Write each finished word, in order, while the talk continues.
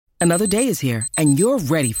Another day is here, and you're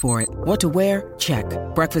ready for it. What to wear? Check.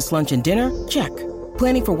 Breakfast, lunch, and dinner? Check.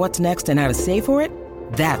 Planning for what's next and how to save for it?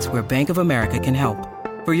 That's where Bank of America can help.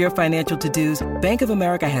 For your financial to-dos, Bank of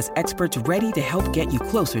America has experts ready to help get you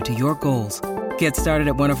closer to your goals. Get started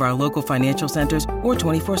at one of our local financial centers or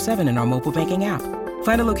 24/7 in our mobile banking app.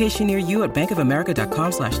 Find a location near you at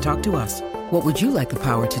bankofamerica.com/talktous. What would you like the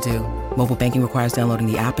power to do? Mobile banking requires downloading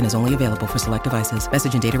the app and is only available for select devices.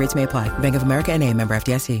 Message and data rates may apply. Bank of America N.A., member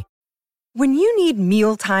FDIC. When you need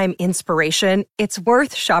mealtime inspiration, it's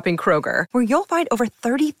worth shopping Kroger, where you'll find over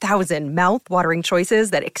 30,000 mouth-watering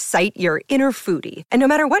choices that excite your inner foodie. And no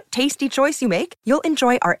matter what tasty choice you make, you'll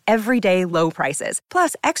enjoy our everyday low prices,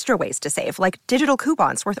 plus extra ways to save, like digital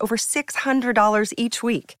coupons worth over $600 each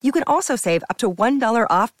week. You can also save up to $1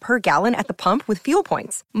 off per gallon at the pump with fuel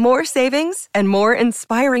points. More savings and more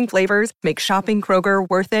inspiring flavors make shopping Kroger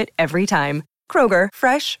worth it every time. Kroger,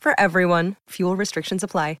 fresh for everyone. Fuel restrictions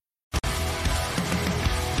apply.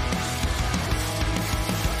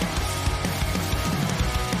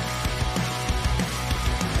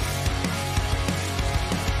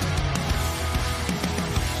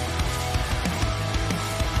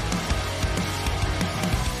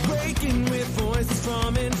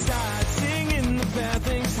 From inside, singing the bad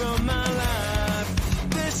things from my life.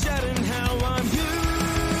 They're shouting how I'm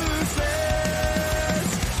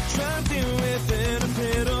useless. Trying to deal with it, a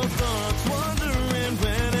bit of thoughts, wondering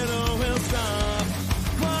when it all will stop.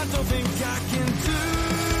 I don't think I can do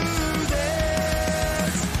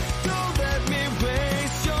this. Don't let me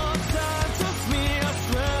waste your time. Trust me, I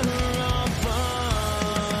swear I'm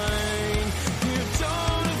fine. You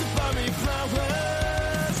don't have to buy me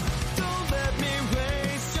flowers. Don't let me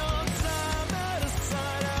waste your time at a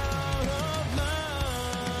sight out of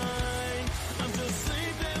mind. I'm just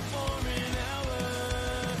sleeping for an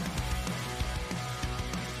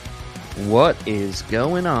hour. What is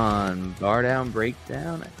going on? Bar Down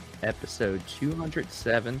Breakdown, episode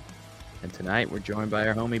 207. And tonight we're joined by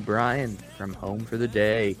our homie Brian from Home for the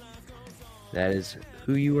Day. That is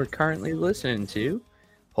who you are currently listening to,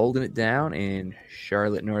 holding it down in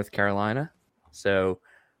Charlotte, North Carolina. So,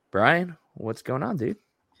 Brian, what's going on, dude?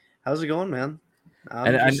 How's it going, man?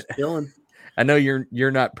 And I'm just chilling. I know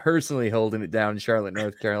you're not personally holding it down in Charlotte,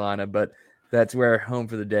 North Carolina, but that's where Home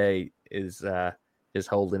for the Day is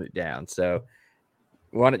holding it down. So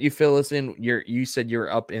why don't you fill us in? You said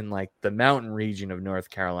you're up in like the mountain region of North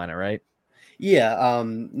Carolina, right? Yeah,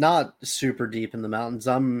 not super deep in the mountains.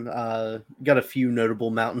 I'm got a few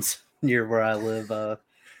notable mountains near where I live,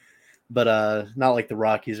 but not like the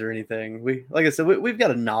Rockies or anything. Like I said, we've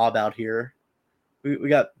got a knob out here. We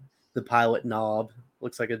got the Pilot Knob.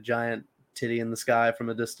 Looks like a giant titty in the sky from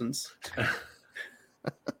a distance.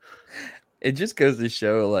 It just goes to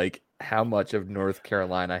show like how much of North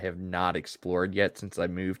Carolina I have not explored yet since I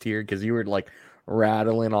moved here, because you were like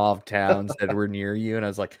rattling off towns that were near you, and I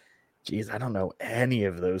was like, geez, I don't know any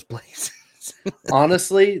of those places.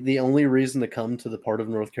 Honestly, the only reason to come to the part of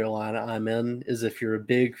North Carolina I'm in is if you're a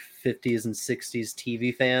big 50s and 60s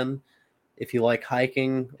TV fan, if you like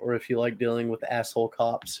hiking, or if you like dealing with asshole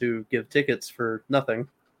cops who give tickets for nothing.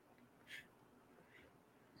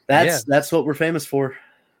 That's what we're famous for.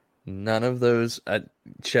 None of those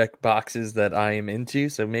check boxes that I am into,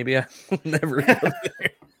 so maybe I will never go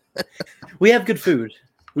there. We have good food.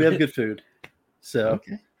 So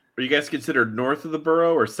Okay. Are you guys considered north of the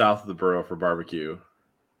borough or south of the borough for barbecue?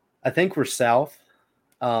 I think we're south.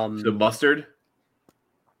 So mustard?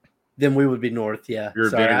 Then we would be north, yeah.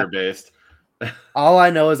 You're vinegar based. All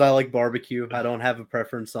I know is I like barbecue. I don't have a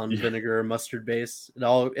preference on vinegar or mustard base. It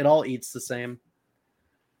all eats the same.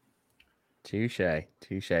 Touche.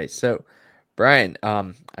 So, Brian,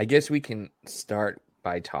 I guess we can start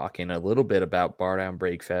by talking a little bit about Bar Down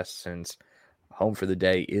Breakfest, since Home for the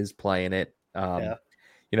Day is playing it.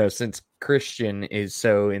 You know, since Christian is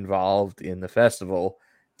so involved in the festival,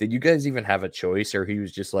 did you guys even have a choice, or he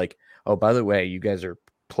was just like, oh, by the way, you guys are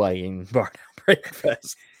playing Bar Down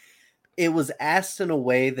Breakfast? It was asked in a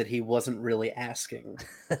way that he wasn't really asking.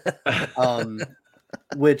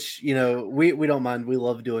 Which, you know, we don't mind. We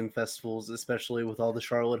love doing festivals, especially with all the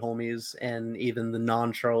Charlotte homies and even the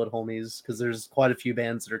non-Charlotte homies, because there's quite a few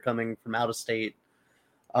bands that are coming from out of state.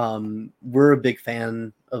 We're a big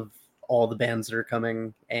fan of all the bands that are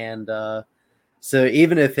coming, and so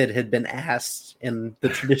even if it had been asked in the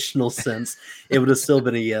traditional sense, it would have still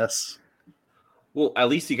been a yes. Well, at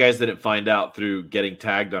least you guys didn't find out through getting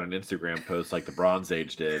tagged on an Instagram post like the Bronze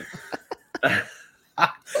Age did.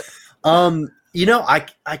 You know,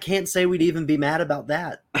 I can't say we'd even be mad about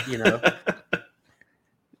that, you know.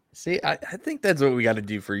 See, I think that's what we got to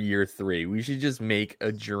do for year 3. We should just make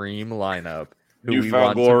a dream lineup who we Newfound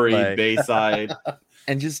want to Glory, play, Bayside.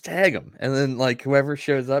 and just tag them. And then like whoever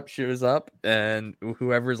shows up, and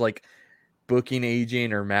whoever's like booking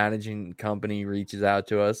agent or managing company reaches out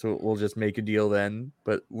to us, we'll just make a deal then.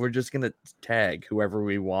 But we're just gonna tag whoever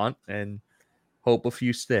we want and hope a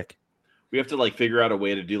few stick. We have to like figure out a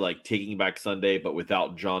way to do like Taking Back Sunday, but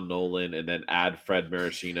without John Nolan, and then add Fred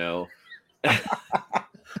Maraschino.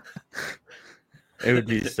 It would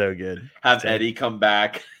be so good. Have Eddie come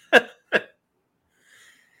back.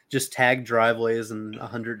 Just tag Driveways in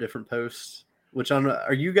 100 different posts. Which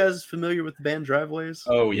are you guys familiar with the band Driveways?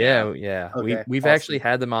 Oh Yeah. Okay, We've awesome. actually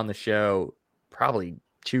had them on the show probably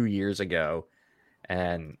 2 years ago,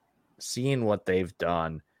 and seeing what they've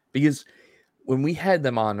done, because when we had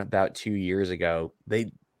them on about 2 years ago,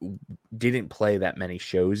 they didn't play that many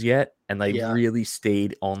shows yet, and they really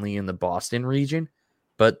stayed only in the Boston region.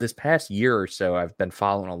 But this past year or so, I've been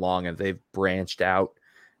following along, and they've branched out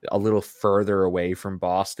a little further away from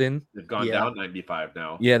Boston. They've gone down 95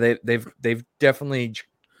 now. Yeah, they've definitely,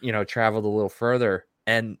 traveled a little further,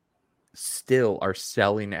 and still are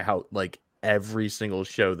selling out like every single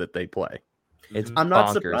show that they play. It's I'm not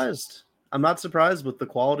bonkers. surprised. I'm not surprised with the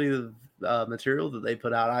quality of material that they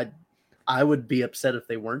put out. I would be upset if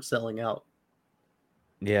they weren't selling out.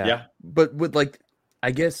 Yeah. But with like,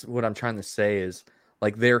 I guess what I'm trying to say is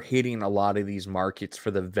like they're hitting a lot of these markets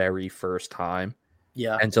for the very first time.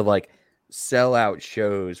 Yeah. And to like sell out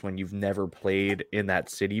shows when you've never played in that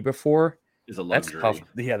city before Is a that's luxury. tough.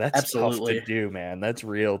 Yeah, that's Absolutely. tough to do, man. That's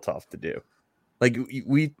real tough to do. Like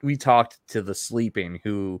we talked to the Sleeping,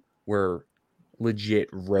 who were legit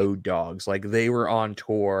road dogs. Like they were on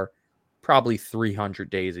tour probably 300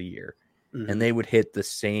 days a year. Mhm. And they would hit the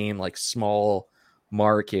same like small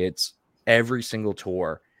markets every single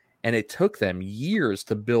tour, and it took them years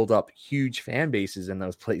to build up huge fan bases in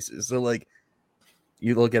those places. So like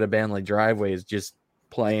you look at a band like Driveways just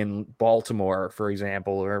playing Baltimore, for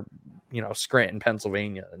example, or Scranton,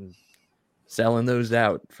 Pennsylvania, and selling those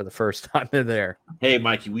out for the first time they're there. Hey,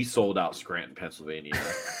 Mikey, we sold out Scranton, Pennsylvania.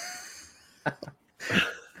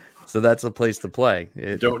 So that's a place to play.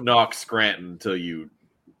 Don't knock Scranton until you.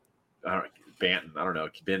 Banton. I don't know.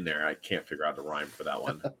 Been there. I can't figure out the rhyme for that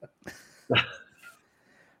one.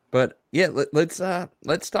 But yeah, let's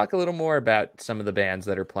talk a little more about some of the bands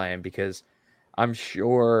that are playing, because I'm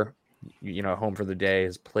sure Home for the Day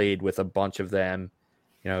has played with a bunch of them,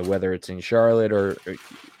 whether it's in Charlotte or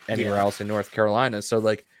anywhere else in North Carolina. So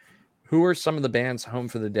like, who are some of the bands Home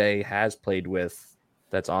for the Day has played with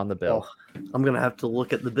that's on the bill? I'm gonna have to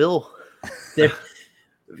look at the bill.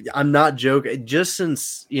 I'm not joking. Just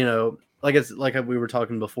since like we were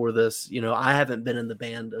talking before this, I haven't been in the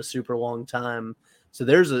band a super long time. So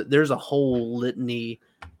there's a whole litany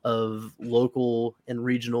of local and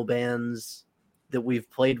regional bands that we've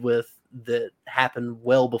played with that happened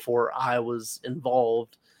well before I was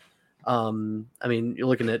involved. I mean, you're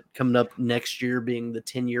looking at coming up next year being the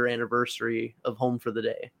 10-year anniversary of Home for the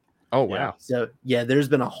Day. Oh, wow. So yeah, there's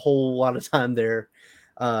been a whole lot of time there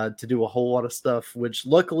to do a whole lot of stuff, which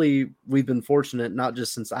luckily we've been fortunate, not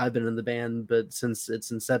just since I've been in the band, but since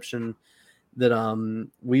its inception, that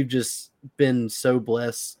we've just been so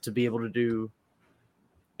blessed to be able to do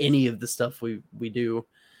any of the stuff we do,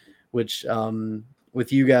 which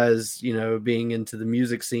with you guys, being into the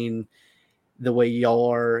music scene the way y'all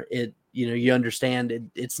are, you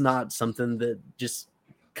understand it's not something that just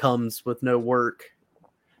comes with no work.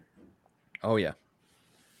 Oh yeah.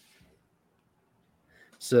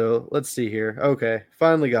 So let's see here. Okay,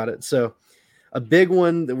 finally got it. So a big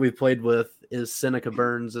one that we've played with is Seneca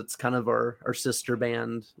Burns. It's kind of our sister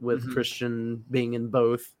band, with Christian being in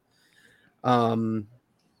both. All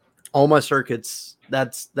My Circuits,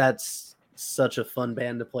 that's such a fun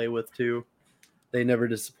band to play with too. They never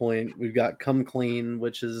disappoint. We've got Come Clean,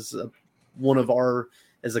 which is one of our,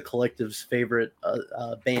 as a collective's, favorite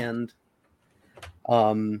band.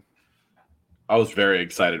 I was very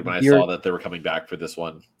excited when I saw that they were coming back for this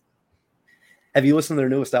one. Have you listened to their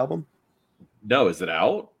newest album? No, is it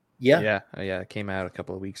out? Yeah. It came out a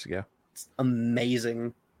couple of weeks ago. It's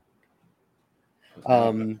amazing.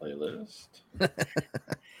 Playlist.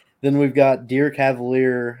 Then we've got Dear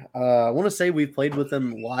Cavalier. I want to say we've played with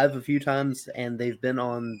them live a few times, and they've been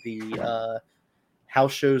on the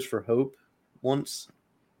house shows for Hope once.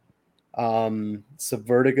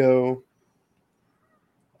 Subvertigo,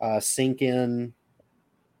 Sink In,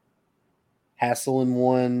 Hassle in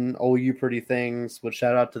One, Oh You Pretty Things, which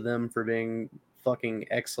shout out to them for being fucking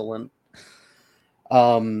excellent.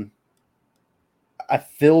 I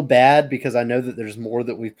feel bad because I know that there's more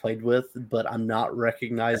that we've played with, but I'm not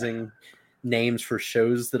recognizing names for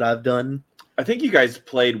shows that I've done. I think you guys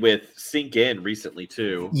played with Sink In recently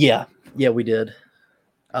too. Yeah, we did.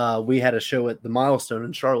 We had a show at the Milestone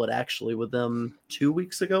in Charlotte actually with them 2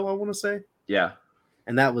 weeks ago, I want to say. Yeah.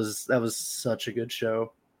 And that was such a good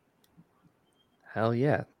show. Hell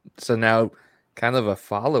yeah. So now kind of a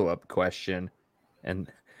follow-up question,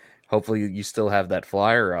 and hopefully you still have that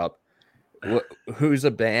flyer up. Who's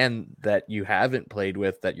a band that you haven't played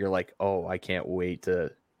with that you're like, oh, I can't wait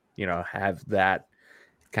to, have that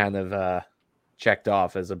kind of checked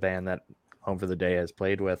off as a band that Home for the Day has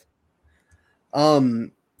played with?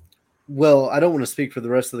 Well, I don't want to speak for the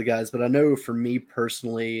rest of the guys, but I know for me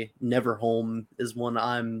personally, Never Home is one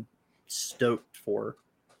I'm stoked for.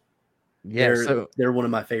 Yeah, they're one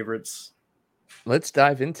of my favorites. Let's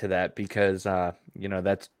dive into that because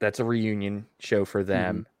that's a reunion show for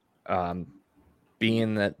them.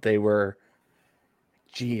 Being that they were,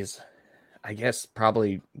 I guess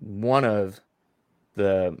probably one of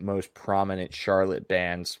the most prominent Charlotte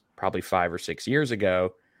bands probably 5 or 6 years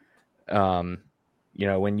ago.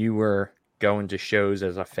 When you were going to shows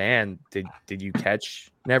as a fan, did you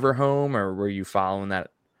catch Never Home, or were you following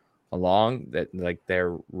that along, that like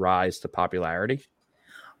their rise to popularity?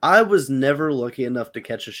 I was never lucky enough to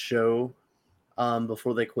catch a show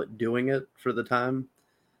before they quit doing it for the time.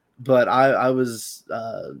 But I was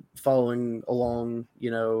following along,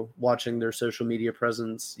 watching their social media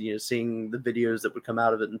presence, seeing the videos that would come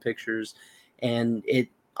out of it and pictures. And it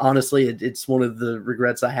honestly, it's one of the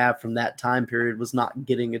regrets I have from that time period was not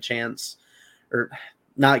getting a chance, or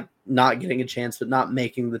not getting a chance, but not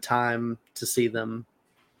making the time to see them.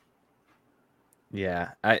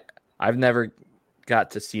 Yeah, I've never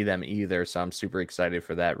got to see them either, so I'm super excited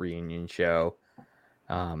for that reunion show.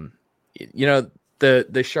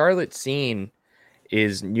 The Charlotte scene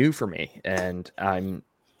is new for me, and I'm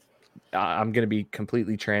going to be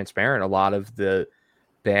completely transparent. A lot of the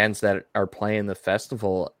bands that are playing the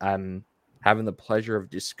festival, I'm having the pleasure of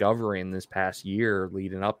discovering this past year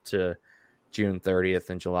leading up to June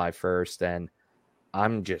 30th and July 1st, and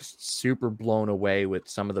I'm just super blown away with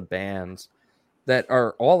some of the bands that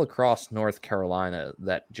are all across North Carolina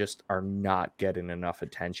that just are not getting enough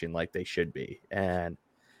attention like they should be. And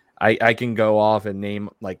I can go off and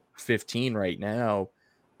name like 15 right now,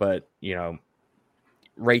 but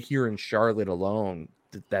right here in Charlotte alone,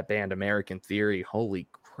 that band American Theory, holy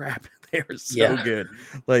crap, they are so good.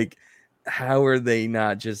 Like, how are they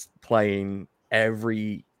not just playing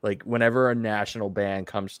whenever a national band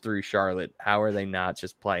comes through Charlotte, how are they not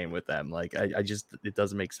just playing with them? Like, it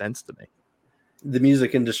doesn't make sense to me. The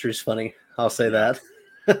music industry is funny. I'll say that.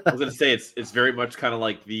 I was going to say it's very much kind of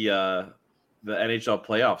like the NHL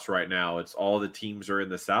playoffs right now. It's all the teams are in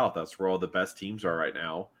the South. That's where all the best teams are right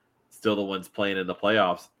now. Still the ones playing in the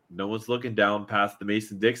playoffs. No one's looking down past the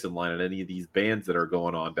Mason-Dixon line at any of these bands that are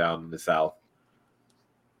going on down in the South.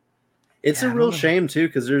 It's a real shame too,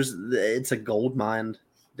 because it's a gold mine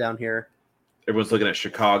down here. Everyone's looking at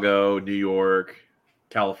Chicago, New York,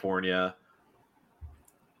 California.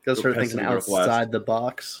 Go start thinking outside the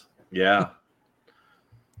box. Yeah.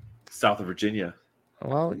 South of Virginia.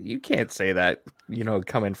 Well, you can't say that,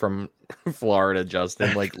 coming from Florida,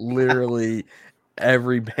 Justin. Like, literally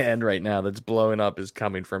every band right now that's blowing up is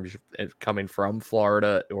coming from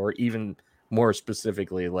Florida, or even more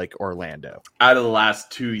specifically, like Orlando. Out of the last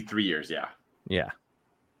 2-3 years, yeah. Yeah.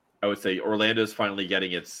 I would say Orlando's finally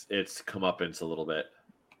getting its comeuppance a little bit.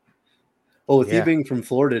 Well, with you being from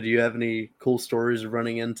Florida, do you have any cool stories of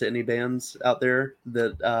running into any bands out there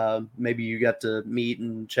that maybe you got to meet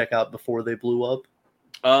and check out before they blew up?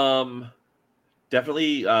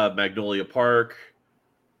 Definitely Magnolia Park.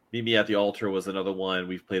 Meet Me at the Altar was another one.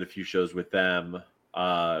 We've played a few shows with them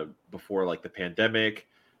before, like the pandemic.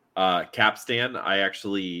 Capstan,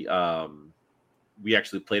 we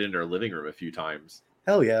actually played in their living room a few times.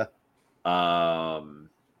 Hell yeah.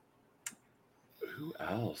 Who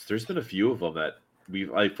else? There's been a few of them that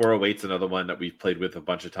we've, like 408's another one that we've played with a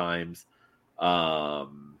bunch of times.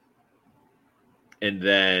 And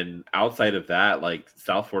then outside of that, like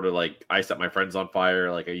South Florida, like I Set My Friends on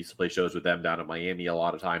Fire. Like I used to play shows with them down in Miami a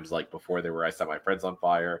lot of times, like before they were I Set My Friends on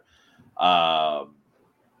Fire. And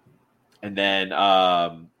then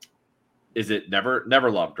is it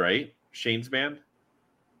Never Loved, right? Shane's band?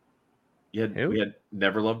 We had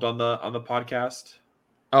Never Loved on the podcast.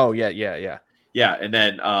 Oh yeah. Yeah, and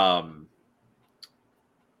then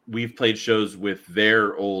we've played shows with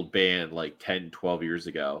their old band like 10, 12 years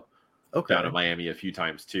ago. Okay. Down in Miami a few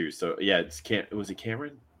times too. So yeah, was it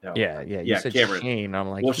Cameron? No. Yeah. You said Cameron. Shane. I'm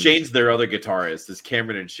like, well, Shane's their other guitarist. It's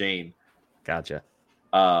Cameron and Shane. Gotcha.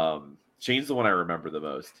 Shane's the one I remember the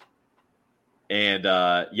most. And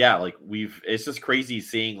like it's just crazy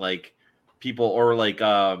seeing like people or like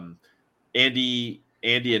Andy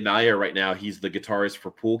Anaya right now, he's the guitarist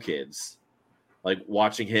for Pool Kids. Like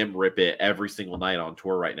watching him rip it every single night on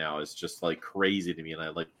tour right now is just like crazy to me. And I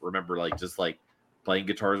like remember like just like playing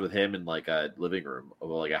guitars with him in like a living room of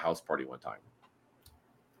like a house party one time.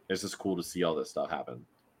 It's just cool to see all this stuff happen.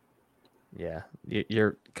 Yeah,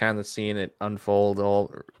 you're kind of seeing it unfold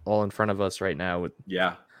all in front of us right now with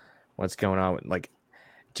what's going on. Like,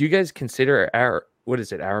 do you guys consider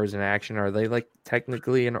Arrows in Action? Are they like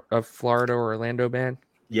technically a Florida or Orlando band?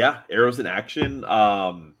 Yeah, Arrows in Action.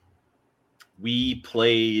 We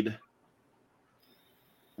played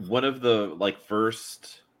one of the like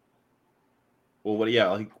first. Well,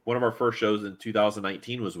 like one of our first shows in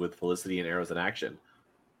 2019 was with Felicity and Arrows in Action.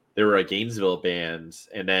 They were a Gainesville band,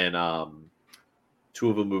 and then two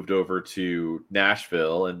of them moved over to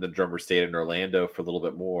Nashville, and the drummer stayed in Orlando for a little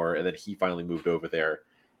bit more, and then he finally moved over there.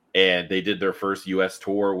 And they did their first U.S.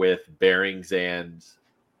 tour with Bearings, and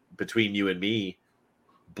Between You and Me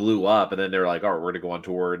blew up, and then they were like, "Oh, we're going to go on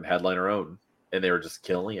tour and headline our own," and they were just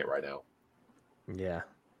killing it right now. Yeah,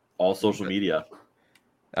 all social media.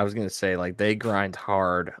 I was going to say, like, they grind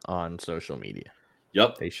hard on social media.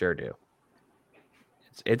 Yep, they sure do.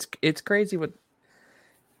 It's crazy what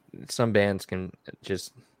some bands can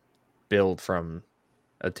just build from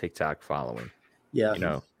a TikTok following. Yeah, you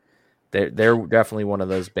know, they're definitely one of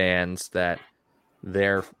those bands that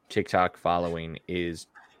their TikTok following is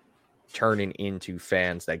turning into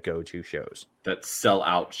fans that go to shows, that sell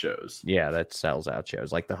out shows. Yeah, that sells out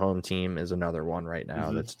shows. Like the Home Team is another one right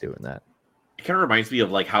now that's doing that. It kind of reminds me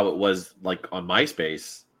of like how it was like on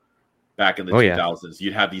MySpace back in the 2000s. Yeah.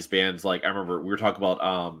 You'd have these bands like, I remember we were talking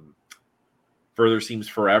about Further Seems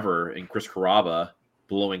Forever and Chris Carrabba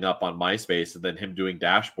blowing up on MySpace, and then him doing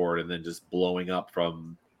Dashboard, and then just blowing up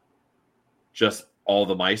from just all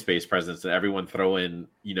the MySpace presence, and everyone throwing,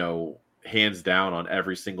 you know, hands down on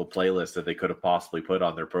every single playlist that they could have possibly put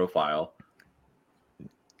on their profile.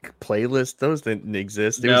 Playlist, those didn't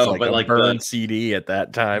exist. It was like a burned CD at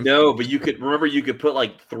that time. No, but you could put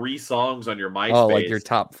like 3 songs on your MySpace. Oh, like your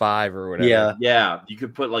top 5 or whatever. Yeah. You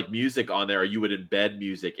could put like music on there, or you would embed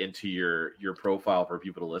music into your profile for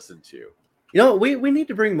people to listen to. You know, we need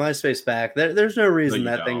to bring MySpace back. There's no reason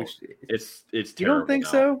that thing. It's terrible. You don't think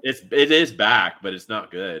so? It is back, but it's not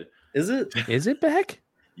good. Is it? Is it back?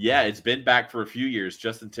 Yeah, it's been back for a few years.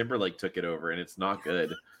 Justin Timberlake took it over, and it's not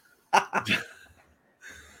good.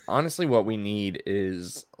 Honestly, what we need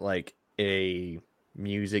is like a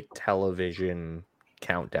music television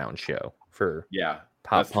countdown show for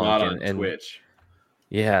pop punk not on Twitch.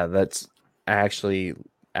 Yeah, that's actually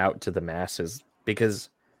out to the masses, because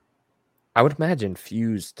I would imagine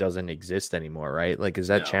Fuse doesn't exist anymore, right? Like, is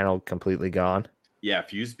that channel completely gone? Yeah,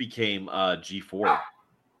 Fuse became G4.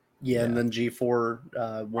 Yeah, and then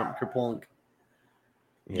G4 went kerplunk.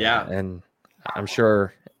 Yeah, and I'm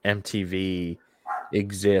sure MTV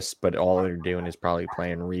exists, but all they're doing is probably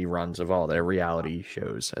playing reruns of all their reality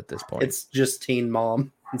shows at this point. It's just Teen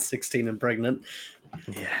Mom and 16 and Pregnant.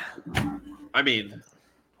 Yeah, I mean,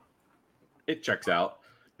 it checks out.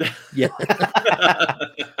 Yeah.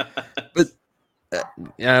 But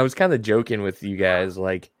I was kind of joking with you guys,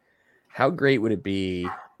 like, how great would it be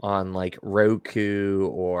on like Roku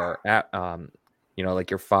or you know, like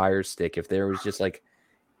your Fire Stick, if there was just like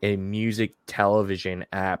a music television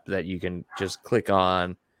app that you can just click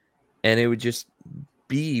on, and it would just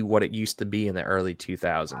be what it used to be in the early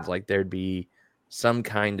 2000s. Like there'd be some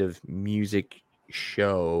kind of music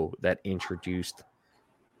show that introduced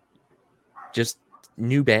just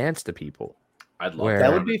new bands to people. I'd love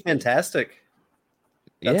that. Would be fantastic.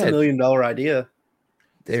 That's $1 million idea.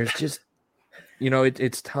 There's just, you know,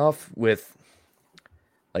 it's tough with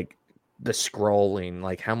like the scrolling,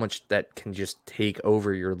 like how much that can just take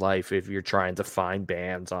over your life if you're trying to find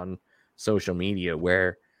bands on social media,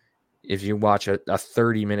 where if you watch a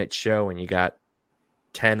 30-minute show and you got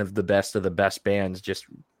 10 of the best bands just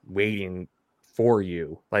waiting for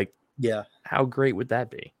you, like, yeah, how great would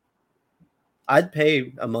that be? I'd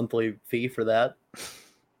pay a monthly fee for that.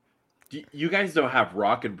 You guys don't have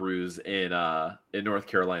Rock and Brews in North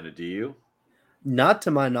Carolina, do you? Not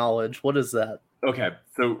to my knowledge. What is that? Okay,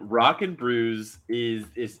 so Rock and Brews is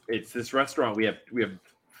it's this restaurant. We have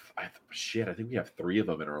I think we have 3 of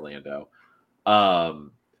them in Orlando.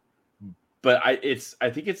 But I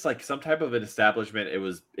think it's like some type of an establishment. It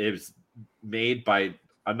was made by,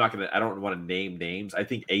 I don't want to name names. I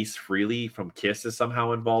think Ace Frehley from Kiss is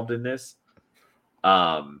somehow involved in this.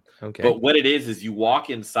 Okay. But what it is you walk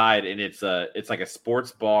inside and it's like a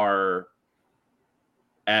sports bar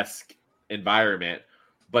esque environment,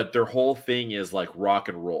 but their whole thing is like rock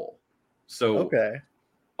and roll. So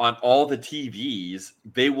on all the TVs,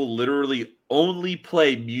 they will literally only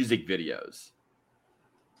play music videos.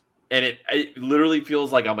 And it literally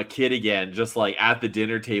feels like I'm a kid again, just like at the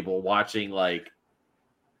dinner table watching like,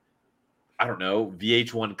 I don't know,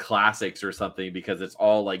 VH1 classics or something, because it's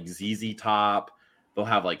all like ZZ Top. They'll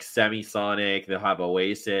have like Semisonic, they'll have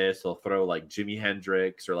Oasis, they'll throw like Jimi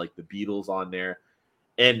Hendrix or like the Beatles on there.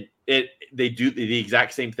 And they do the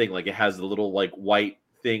exact same thing. Like it has the little like white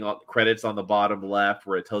thing on credits on the bottom left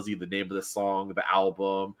where it tells you the name of the song, the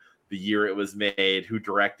album, the year it was made, who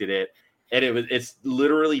directed it. And it's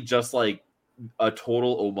literally just like a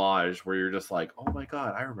total homage where you're just like, oh my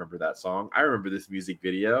God, I remember that song. I remember this music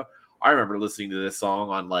video. I remember listening to this song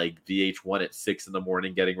on like VH1 at 6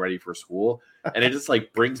 a.m. getting ready for school. And it just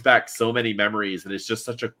like brings back so many memories. And it's just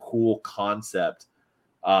such a cool concept.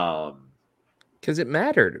 Because it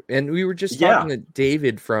mattered. And we were just talking to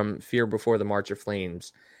David from Fear Before the March of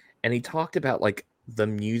Flames. And he talked about like the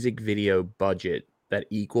music video budget that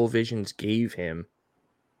Equal Visions gave him.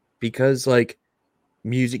 Because like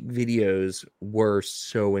music videos were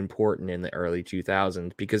so important in the early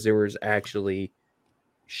 2000s because there was actually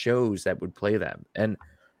shows that would play them. And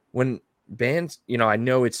when bands, I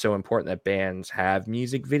know it's so important that bands have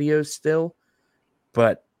music videos still,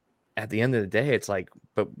 but at the end of the day, it's like,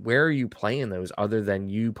 but where are you playing those other than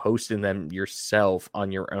you posting them yourself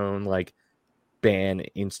on your own like band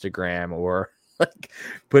Instagram or like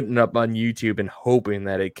putting up on YouTube and hoping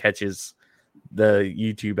that it catches the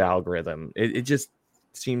YouTube algorithm? It just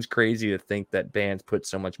seems crazy to think that bands put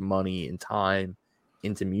so much money and time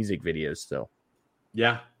into music videos still.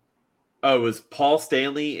 Yeah. Oh, it was Paul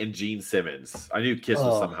Stanley and Gene Simmons. I knew Kiss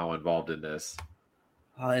was somehow involved in this.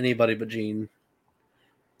 Anybody but Gene.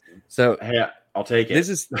 So hey, I'll take it. This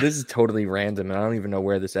is totally random, and I don't even know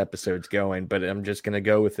where this episode's going, but I'm just gonna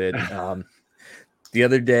go with it. The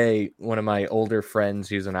other day, one of my older friends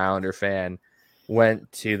who's an Islander fan went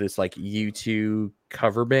to this like U2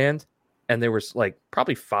 cover band, and there was like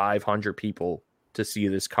probably 500 people to see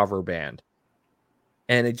this cover band.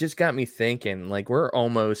 And it just got me thinking, like, we're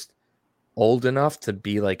almost old enough to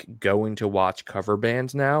be like going to watch cover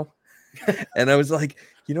bands now. And I was like,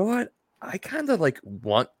 you know what? I kind of like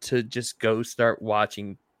want to just go start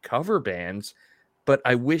watching cover bands, but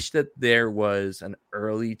I wish that there was an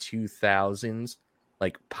early 2000s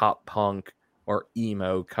like pop punk or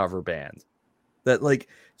emo cover band. That like,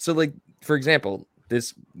 so like, for example,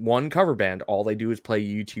 this one cover band, all they do is play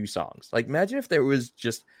U2 songs. Like, imagine if there was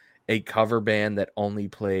just a cover band that only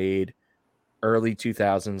played early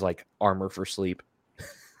 2000s, like Armor for Sleep.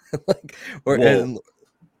 Like, or and,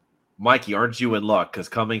 Mikey, aren't you in luck? Because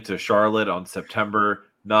coming to Charlotte on September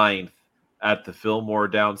 9th at the Fillmore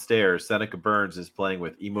downstairs, Seneca Burns is playing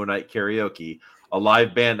with Emo Night Karaoke, a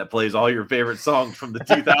live band that plays all your favorite songs from the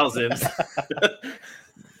 2000s.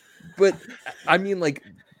 But I mean, like,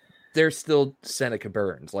 they're still Seneca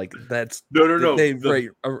Burns. Like, that's no.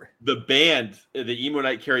 The band, the Emo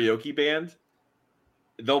Night Karaoke band,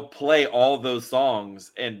 they'll play all those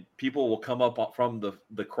songs, and people will come up from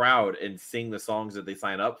the crowd and sing the songs that they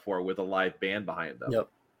sign up for with a live band behind them. Yep.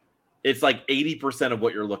 It's like 80% of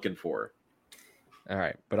what you're looking for. All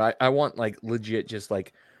right, but I want like legit just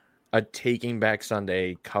like a Taking Back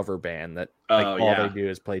Sunday cover band that like all they do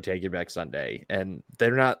is play Taking Back Sunday, and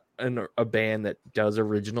they're not a band that does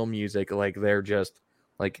original music. Like, they're just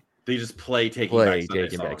like they just play Taking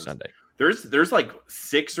Back Sunday. There's like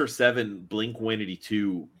 6 or 7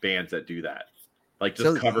 Blink-182 bands that do that, like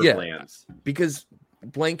just cover bands. Because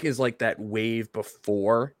Blink is like that wave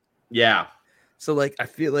before. Yeah. So like I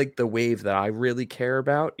feel like the wave that I really care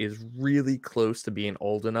about is really close to being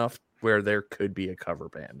old enough where there could be a cover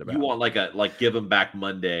band about. You want like Give 'Em Back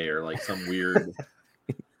Monday or like some weird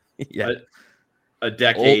a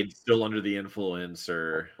decade still under the influence,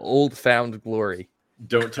 or Old Found Glory.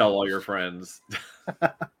 Don't Tell All Your Friends.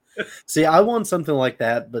 See, I want something like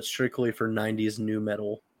that, but strictly for 90s new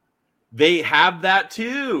metal. They have that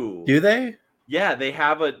too. Do they? Yeah, they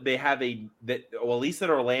have at least in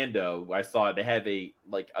Orlando, I saw it. They have a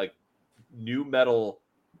new metal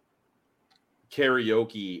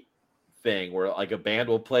karaoke thing where like a band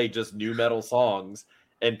will play just new metal songs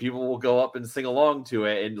and people will go up and sing along to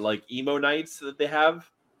it. And like emo nights that they have,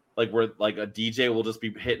 like where like a DJ will just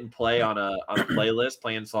be hitting play on a playlist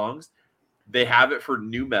playing songs. They have it for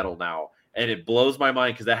new metal now, and it blows my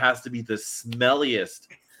mind because that has to be the smelliest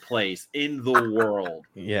place in the world.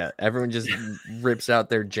 Yeah, everyone just rips out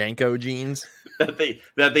their Janko jeans that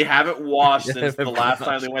they haven't washed since the last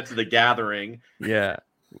time they went to the gathering. Yeah,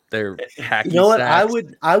 they're hacky. You know what?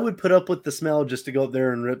 sacks. I would put up with the smell just to go up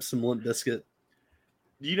there and rip some Limp Bizkit.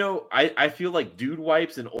 I feel like Dude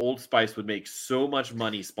Wipes and Old Spice would make so much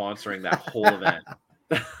money sponsoring that whole event.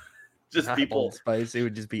 Just Not people, Old Spice, it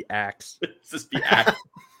would just be Axe. just be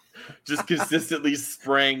just consistently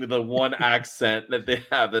spraying the one accent that they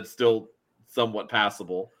have that's still somewhat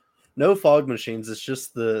passable. No fog machines. It's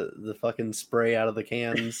just the fucking spray out of the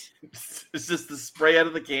cans. It's just the spray out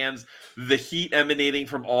of the cans, the heat emanating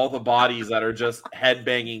from all the bodies that are just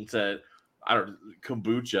headbanging to, I don't know,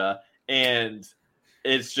 kombucha, and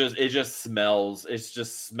it just smells. It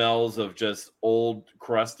just smells of just old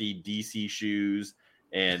crusty DC shoes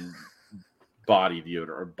and body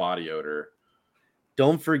odor.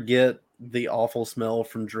 Don't forget the awful smell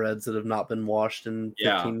from dreads that have not been washed in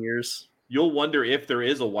 15 years. You'll wonder if there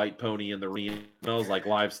is a white pony in the ring. It smells like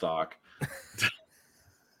livestock.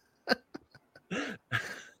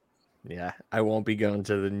 Yeah, I won't be going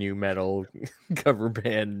to the new metal cover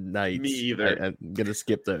band nights. Me either. I'm gonna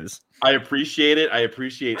skip those. I appreciate it. I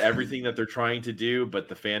appreciate everything that they're trying to do, but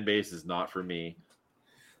the fan base is not for me.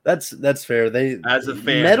 That's fair. As a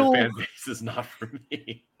fan, metal, the fan base is not for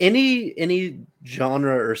me. Any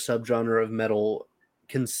genre or subgenre of metal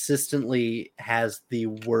consistently has the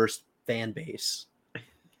worst fan base.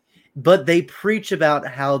 But they preach about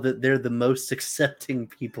how that they're the most accepting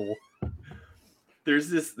people. There's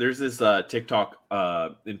this TikTok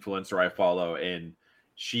influencer I follow, and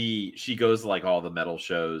she goes to like all the metal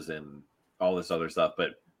shows and all this other stuff,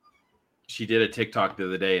 but she did a TikTok the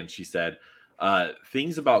other day and she said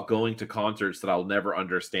things about going to concerts that I'll never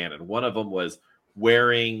understand. And one of them was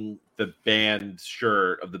wearing the band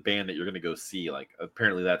shirt of the band that you're going to go see. Like,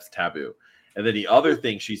 apparently that's taboo. And then the other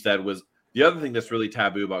thing she said was, the other thing that's really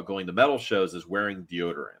taboo about going to metal shows is wearing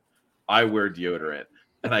deodorant. I wear deodorant.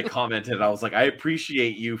 And I commented, I was like, I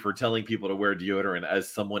appreciate you for telling people to wear deodorant as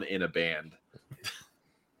someone in a band.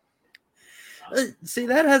 See,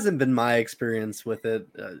 that hasn't been my experience with it.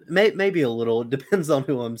 Maybe a little. It depends on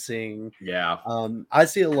who I'm seeing. Yeah. I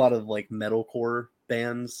see a lot of like metalcore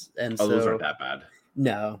bands, and those aren't that bad.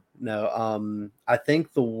 No. I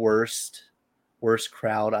think the worst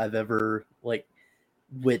crowd I've ever like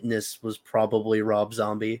witnessed was probably Rob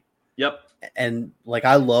Zombie. Yep. And like,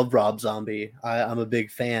 I love Rob Zombie. I'm a big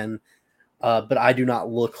fan, but I do not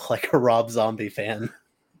look like a Rob Zombie fan,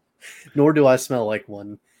 nor do I smell like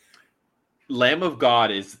one. Lamb of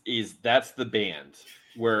God is that's the band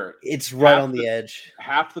where it's right on the edge.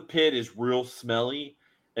 Half the pit is real smelly,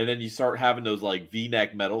 and then you start having those like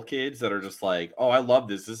V-neck metal kids that are just like, oh, I love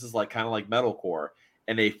this. This is like kind of like metalcore.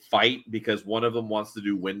 And they fight because one of them wants to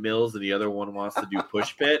do windmills and the other one wants to do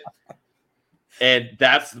push pit. And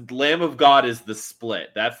that's Lamb of God is the split.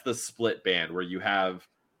 That's the split band where you have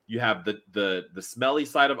the smelly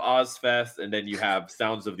side of Ozfest, and then you have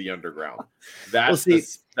Sounds of the Underground. That's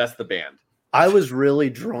the band. I was really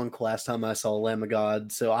drunk last time I saw Lamb of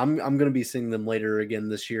God, so I'm going to be seeing them later again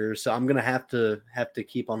this year. So I'm going to have to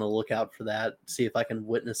keep on the lookout for that. See if I can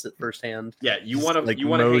witness it firsthand. Yeah, you want to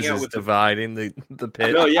Moses hang out with dividing the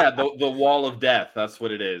pit. No, yeah, the wall of death. That's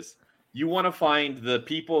what it is. You want to find the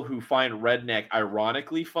people who find redneck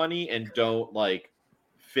ironically funny and don't like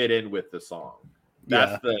fit in with the song.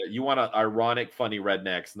 You want to ironic funny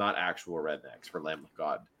rednecks, not actual rednecks for Lamb of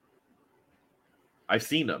God. I've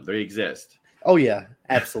seen them. They exist. Oh yeah,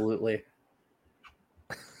 absolutely.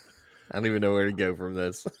 I don't even know where to go from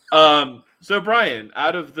this. So Brian,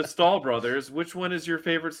 out of the Stahl brothers, which one is your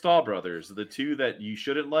favorite Stahl brothers? The two that you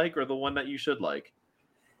shouldn't like, or the one that you should like?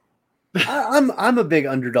 I'm a big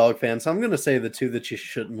Underdog fan, so I'm going to say the two that you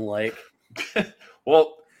shouldn't like.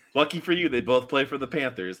 Well, lucky for you, they both play for the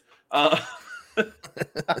Panthers. And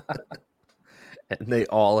they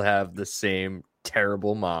all have the same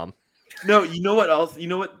terrible mom. No, you know what else? You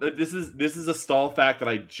know what? This is a Stahl fact that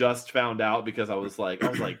I just found out because I was like,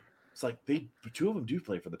 it's like two of them do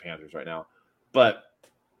play for the Panthers right now. But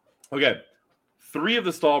okay, 3 of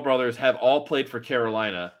the Stahl brothers have all played for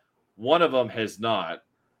Carolina. One of them has not.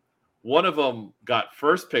 One of them got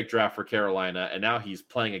first pick draft for Carolina, and now he's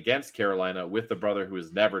playing against Carolina with the brother who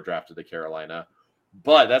has never drafted to Carolina.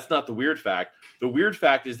 But that's not the weird fact. The weird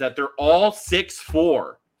fact is that they're all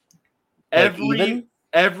 6'4".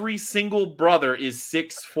 Every single brother is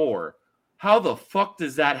 6'4". How the fuck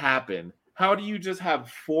does that happen? How do you just have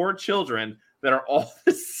 4 children that are all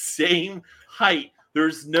the same height?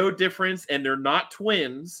 There's no difference, and they're not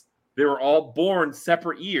twins. They were all born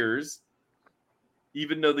separate years,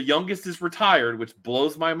 even though the youngest is retired, which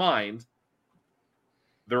blows my mind.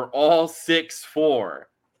 They're all 6'4".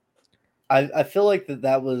 I feel like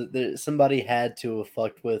that was somebody had to have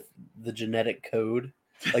fucked with the genetic code.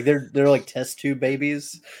 Like they're like test tube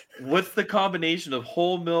babies. What's the combination of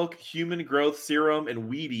whole milk, human growth serum,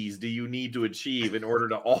 and Wheaties do you need to achieve in order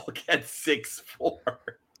to all get 6'4"?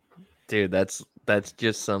 Dude, that's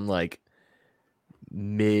just some like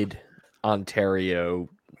mid Ontario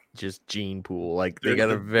just gene pool. Like they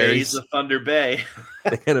got a very Bays of Thunder Bay.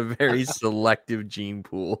 they got a very selective gene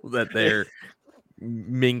pool that they're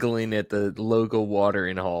mingling at the local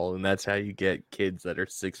watering hole, and that's how you get kids that are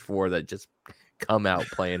 6'4" that just come out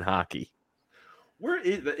playing hockey. Where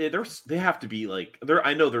is they have to be like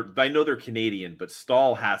I know they're Canadian, but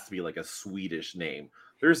Stahl has to be like a Swedish name.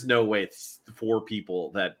 There's no way it's 4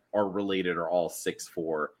 people that are related are all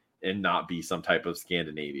 6'4" and not be some type of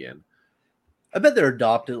Scandinavian. I bet they're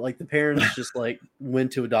adopted. Like the parents just like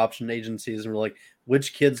went to adoption agencies and were like,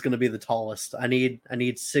 which kid's going to be the tallest? I need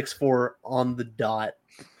 6'4" on the dot.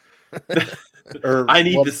 Or I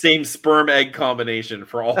need the same sperm egg combination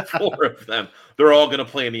for all 4 of them. They're all going to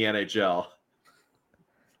play in the NHL.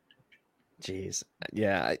 Jeez.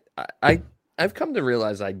 Yeah. I've come to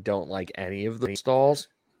realize I don't like any of the stalls.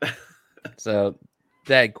 So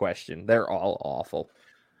that question, they're all awful.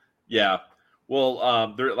 Yeah.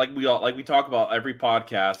 Well, they're like we talk about every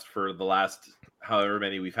podcast for the last however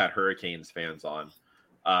many we've had Hurricanes fans on.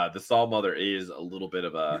 The Stahl mother is a little bit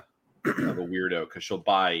of a weirdo because she'll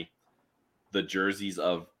buy the jerseys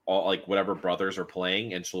of all like whatever brothers are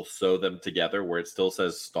playing and she'll sew them together where it still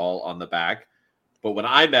says Stahl on the back. But when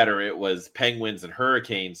I met her, it was Penguins and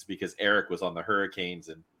Hurricanes because Eric was on the Hurricanes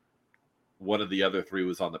and one of the other 3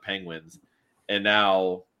 was on the Penguins. And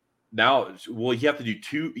now, well, you have to do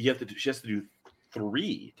 2. She has to do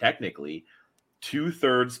 3 technically,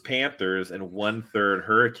 2/3 Panthers and 1/3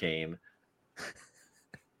 Hurricane.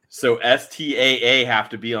 So STAA have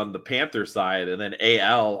to be on the Panther side and then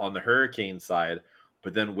AL on the Hurricane side.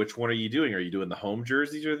 But then which one are you doing? Are you doing the home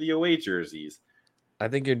jerseys or the away jerseys? I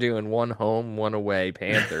think you're doing 1 home, 1 away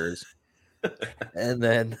Panthers. And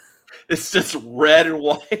then it's just red and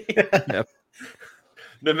white. Yep.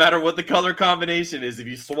 No matter what the color combination is, if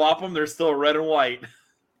you swap them, they're still red and white.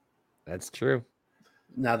 That's true.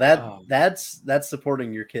 Now that's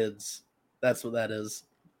supporting your kids. That's what that is.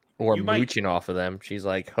 Or mooching off of them. She's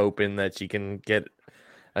like hoping that she can get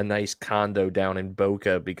a nice condo down in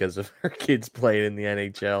Boca because of her kids playing in the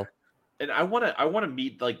NHL. And I want to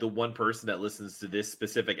meet like the one person that listens to this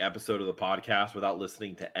specific episode of the podcast without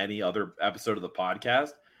listening to any other episode of the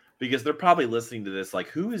podcast, because they're probably listening to this like,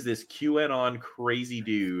 who is this QAnon crazy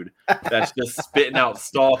dude that's just spitting out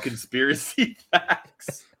Stahl conspiracy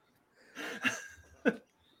facts?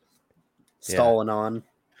 Stalling on.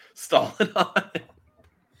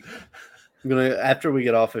 I'm gonna, after we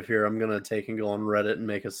get off of here, I'm gonna take and go on Reddit and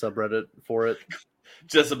make a subreddit for it.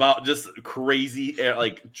 Just crazy,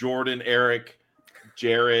 like Jordan, Eric,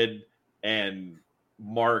 Jared, and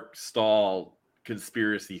Mark Stahl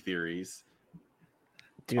conspiracy theories.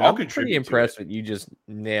 Dude, I'm pretty impressed that you just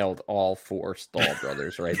nailed all 4 Stahl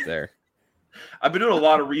brothers right there. I've been doing a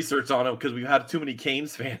lot of research on them because we've had too many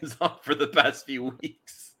Canes fans on for the past few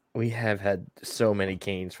weeks. We have had so many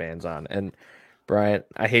Canes fans on, and Brian,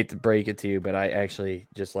 I hate to break it to you, but I actually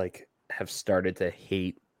just like have started to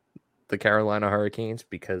hate the Carolina Hurricanes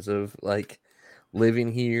because of like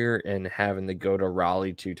living here and having to go to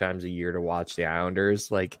Raleigh 2 times a year to watch the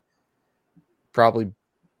Islanders. Like probably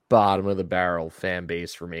bottom of the barrel fan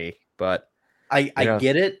base for me, but I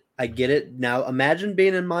get it. I get it. Now imagine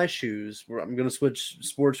being in my shoes. I'm going to switch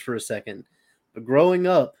sports for a second, but growing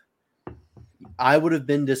up, I would have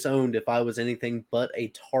been disowned if I was anything but a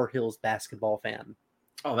Tar Heels basketball fan.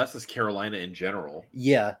 Oh, that's just Carolina in general.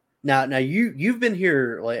 Yeah. Now you've been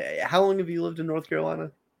here. Like, how long have you lived in North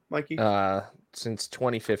Carolina, Mikey? Since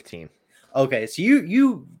 2015. Okay, so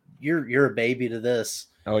you're a baby to this.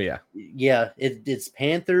 Oh yeah. Yeah. It's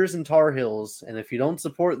Panthers and Tar Heels, and if you don't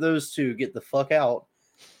support those 2, get the fuck out.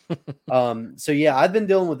 So yeah, I've been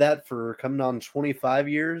dealing with that for coming on 25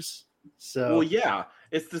 years. So well, yeah.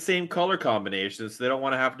 It's the same color combination, so they don't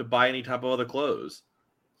want to have to buy any type of other clothes.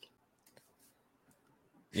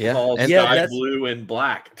 Yeah, all sky blue and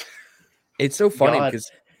black. It's so funny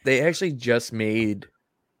because they actually just made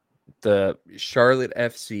the Charlotte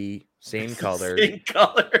FC same colors.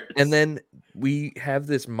 And then we have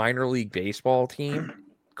this minor league baseball team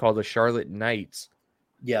called the Charlotte Knights.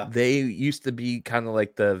 Yeah, they used to be kind of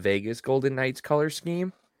like the Vegas Golden Knights color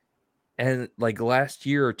scheme, and like last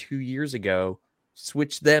year or 2 years ago,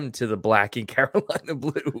 switch them to the black and Carolina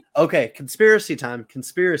blue. Okay, conspiracy time.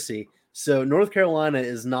 Conspiracy. So North Carolina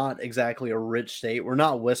is not exactly a rich state. We're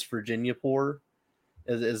not West Virginia poor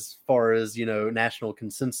as far as, national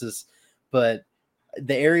consensus. But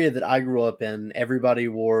the area that I grew up in, everybody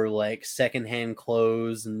wore like secondhand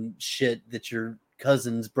clothes and shit that your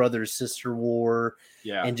cousin's brother, sister wore.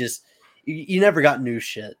 Yeah. And just, you never got new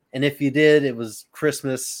shit. And if you did, it was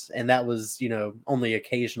Christmas, and that was, only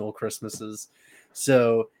occasional Christmases.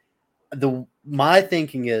 So my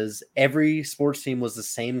thinking is every sports team was the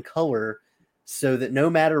same color, so that no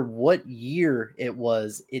matter what year it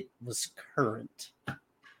was current.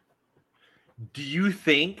 Do you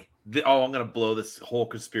think that, I'm going to blow this whole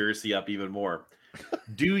conspiracy up even more.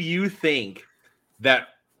 Do you think that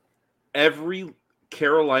every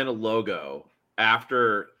Carolina logo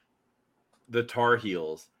after the Tar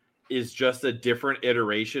Heels is just a different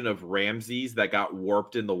iteration of Ramses that got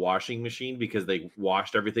warped in the washing machine because they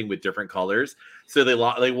washed everything with different colors? So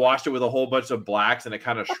they washed it with a whole bunch of blacks, and it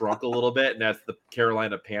kind of shrunk a little bit, and that's the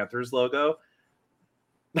Carolina Panthers logo.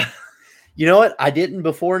 You know what? I didn't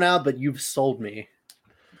before now, but you've sold me.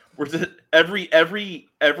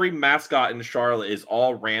 Every mascot in Charlotte is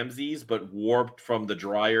all Ramses, but warped from the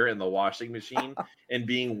dryer and the washing machine and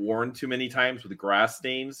being worn too many times with grass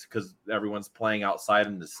stains because everyone's playing outside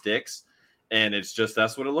in the sticks. And it's just,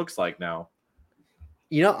 that's what it looks like now.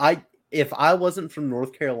 If I wasn't from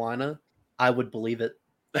North Carolina, I would believe it.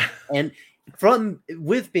 And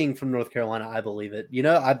with being from North Carolina, I believe it.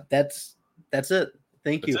 That's it.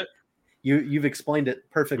 Thank you. You've explained it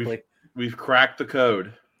perfectly. We've cracked the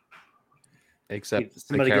code. Except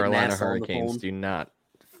the Carolina Hurricanes do not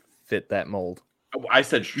fit that mold. I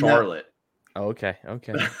said Charlotte. No. Okay. I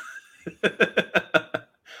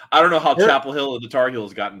don't know how Chapel Hill and the Tar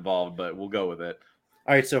Heels got involved, but we'll go with it.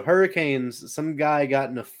 All right, so Hurricanes, some guy got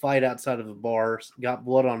in a fight outside of a bar, got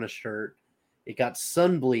blood on his shirt. It got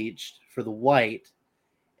sun bleached for the white,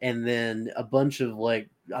 and then a bunch of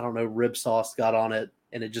rib sauce got on it,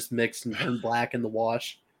 and it just mixed and turned black in the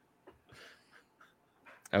wash.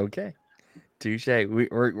 Okay. Touche.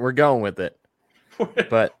 We're going with it.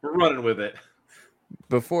 But we're running with it.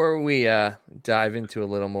 Before we dive into a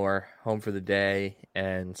little more home for the day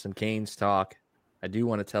and some Canes talk, I do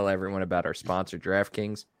want to tell everyone about our sponsor,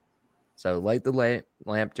 DraftKings. So light the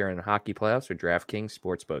lamp during the hockey playoffs with DraftKings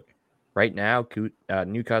Sportsbook. Right now,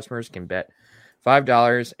 new customers can bet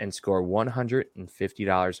 $5 and score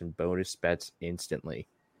 $150 in bonus bets instantly.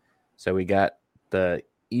 So we got the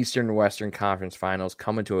Eastern and Western Conference Finals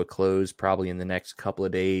coming to a close probably in the next couple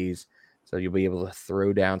of days. So you'll be able to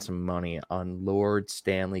throw down some money on Lord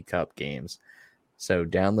Stanley Cup games. So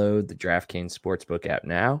download the DraftKings Sportsbook app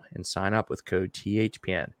now and sign up with code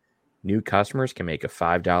THPN. New customers can make a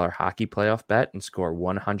 $5 hockey playoff bet and score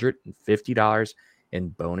 $150 in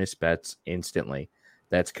bonus bets instantly.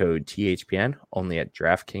 That's code THPN only at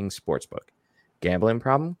DraftKings Sportsbook. Gambling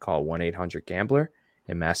problem? Call 1-800-GAMBLER.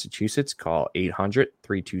 In Massachusetts, call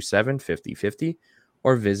 800-327-5050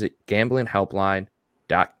 or visit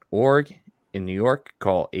gamblinghelpline.org. In New York,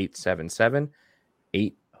 call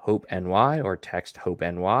 877-8-HOPE-NY or text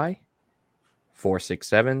HOPE-NY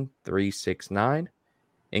 467-369.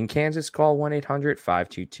 In Kansas, call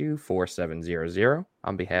 1-800-522-4700.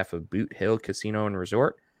 On behalf of Boot Hill Casino and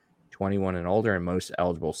Resort, 21 and older in most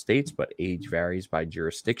eligible states, but age varies by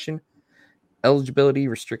jurisdiction. Eligibility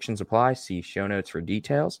restrictions apply. See show notes for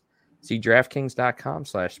details. See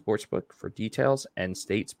DraftKings.com/sportsbook for details and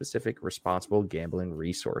state-specific responsible gambling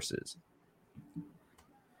resources.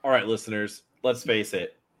 All right, listeners, let's face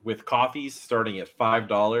it. With coffees starting at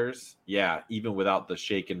 $5, even without the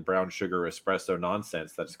shaken brown sugar espresso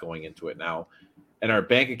nonsense that's going into it now, and our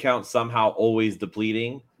bank account somehow always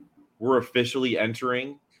depleting, we're officially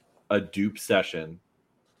entering a dupe session.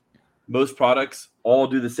 Most products all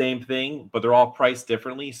do the same thing, but they're all priced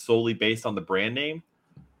differently solely based on the brand name.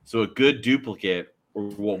 So a good duplicate, or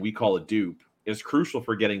what we call a dupe, is crucial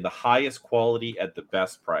for getting the highest quality at the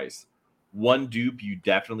best price. One dupe you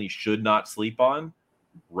definitely should not sleep on: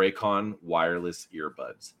 Raycon wireless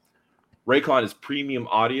earbuds. Raycon is premium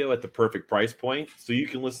audio at the perfect price point, so you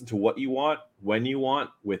can listen to what you want, when you want,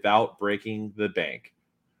 without breaking the bank.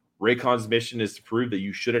 Raycon's mission is to prove that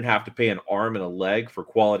you shouldn't have to pay an arm and a leg for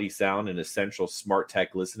quality sound and essential smart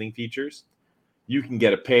tech listening features. You can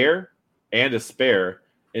get a pair and a spare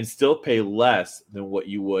and still pay less than what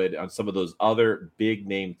you would on some of those other big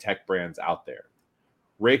name tech brands out there.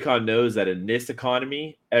 Raycon knows that in this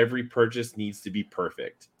economy, every purchase needs to be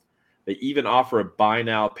perfect. They even offer a buy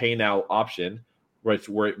now, pay now option, where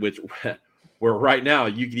right now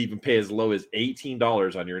you can even pay as low as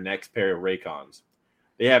 $18 on your next pair of Raycons.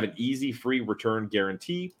 They have an easy, free return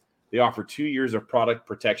guarantee. They offer 2 years of product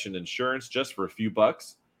protection insurance just for a few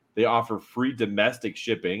bucks. They offer free domestic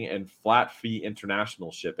shipping and flat fee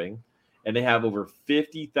international shipping. And they have over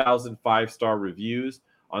 50,000 five-star reviews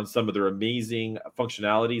on some of their amazing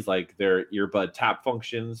functionalities, like their earbud tap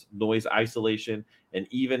functions, noise isolation, and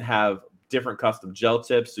even have different custom gel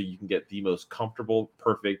tips so you can get the most comfortable,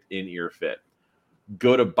 perfect in-ear fit.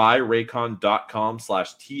 Go to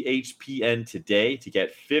buyraycon.com/THPN today to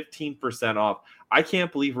get 15% off. I can't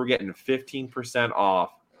believe we're getting 15%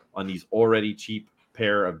 off on these already cheap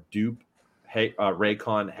pair of dupe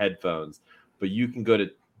Raycon headphones. But you can go to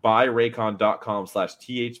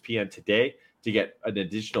buyraycon.com/THPN today to get an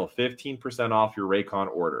additional 15% off your Raycon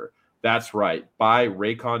order. That's right.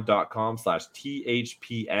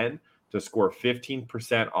 Buyraycon.com/THPN to score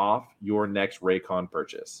 15% off your next Raycon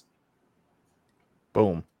purchase.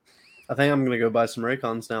 Boom. I think I'm going to go buy some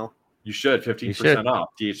Raycons now. You should. 15% off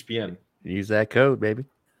THPN. Use that code, baby.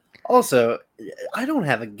 Also, I don't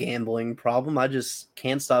have a gambling problem. I just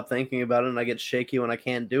can't stop thinking about it, and I get shaky when I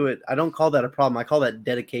can't do it. I don't call that a problem. I call that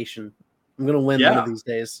dedication. I'm going to win one of these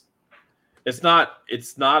days. It's not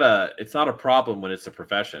a problem when it's a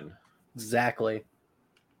profession. Exactly.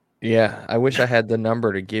 Yeah, I wish I had the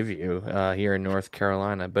number to give you here in North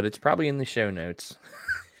Carolina, but it's probably in the show notes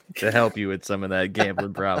to help you with some of that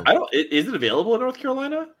gambling problem. Is it available in North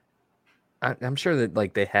Carolina? I'm sure that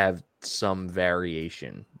like they have some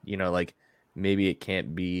variation. You know, like maybe it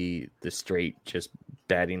can't be the straight just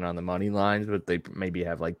betting on the money lines, but they maybe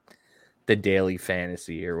have like the daily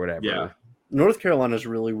fantasy or whatever. Yeah. North Carolina's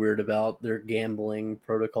really weird about their gambling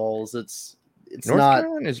protocols. It's North not.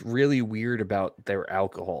 Carolina is really weird about their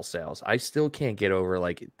alcohol sales. I still can't get over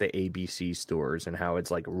like the ABC stores and how it's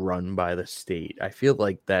like run by the state. I feel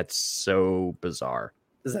like that's so bizarre.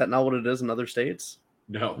 Is that not what it is in other states?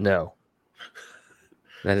 No.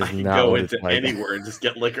 That is I can not go what into it's like. anywhere and just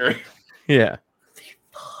get liquor. Yeah.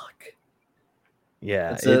 Fuck.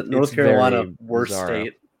 Yeah. It's North Carolina very worst bizarro.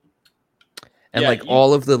 state. And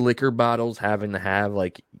all of the liquor bottles having to have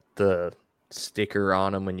like the sticker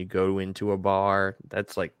on them when you go into a bar.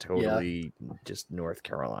 That's like totally just North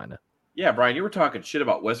Carolina. Yeah, Brian, you were talking shit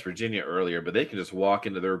about West Virginia earlier, but they can just walk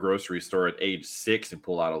into their grocery store at age 6 and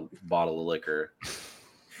pull out a bottle of liquor.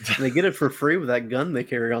 They get it for free with that gun they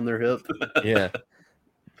carry on their hip. Yeah.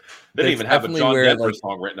 They didn't even have a John where, Denver like,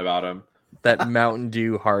 song written about him. That Mountain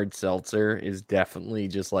Dew hard seltzer is definitely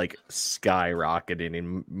just like skyrocketing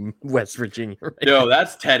in West Virginia. Right No, now.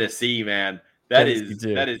 that's Tennessee, man. That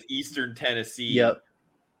Tennessee is Eastern Tennessee. Yep.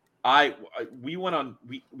 We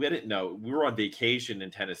didn't know. We were on vacation in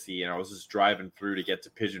Tennessee, and I was just driving through to get to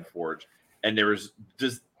Pigeon Forge, and there was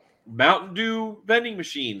just Mountain Dew vending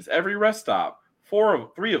machines every rest stop.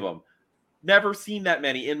 3 of them. Never seen that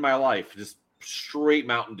many in my life. Just straight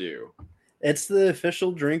Mountain Dew. It's the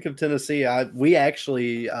official drink of Tennessee. We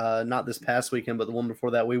actually, not this past weekend, but the one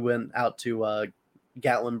before that, we went out to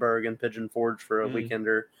Gatlinburg and Pigeon Forge for a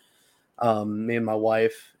weekender. Me and my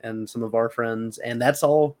wife and some of our friends, and that's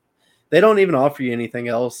all. They don't even offer you anything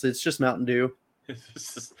else. It's just Mountain Dew.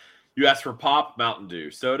 You ask for pop, Mountain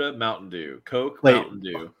Dew, soda, Mountain Dew, Coke, Wait, Mountain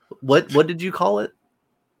Dew. What did you call it?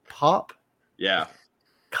 Pop? Yeah.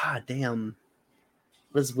 God damn.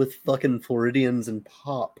 What is with fucking Floridians and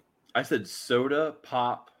pop? I said soda,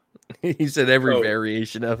 pop. He said every Coke.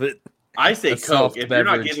 variation of it. I say A Coke. soft If you're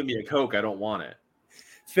not beverage. giving me a Coke, I don't want it.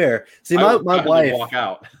 Fair. See, I my will gladly wife walk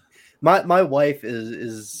out. My wife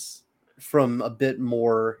is from a bit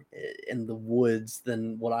more in the woods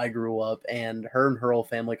than what I grew up, and her whole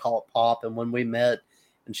family call it pop. And when we met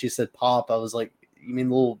and she said pop, I was like, you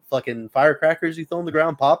mean little fucking firecrackers you throw on the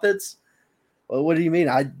ground, poppets? Well, what do you mean?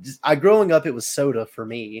 I growing up, it was soda for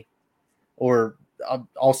me, or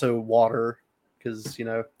also water, because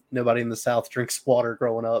nobody in the South drinks water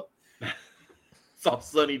growing up. It's all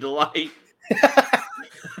Sunny Delight.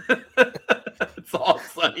 It's all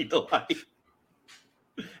Sunny Delight.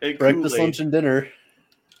 And Breakfast, Kool-Aid. lunch, and dinner.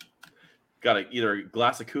 Got either a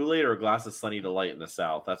glass of Kool-Aid or a glass of Sunny Delight in the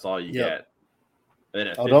South. That's all you Yep. get. And then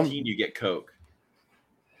at Oh, 15, you get Coke.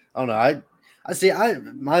 I don't know. I see.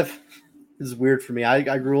 This is weird for me.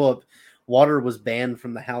 I grew up. Water was banned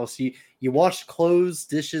from the house. You washed clothes,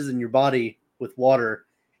 dishes, and your body with water.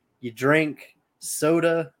 You drank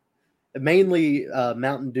soda, mainly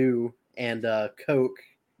Mountain Dew and Coke,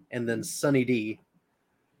 and then Sunny D.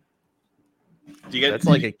 Do you get? That's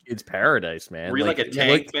like a kid's paradise, man. Were you like a Tang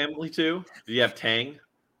like- family too? Did you have Tang?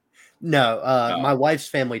 No, No. my wife's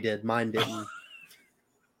family did. Mine didn't.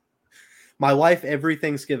 My wife every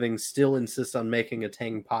Thanksgiving still insists on making a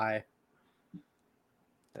Tang pie.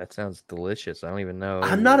 That sounds delicious. I don't even know.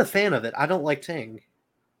 I'm not a fan of it. I don't like Tang.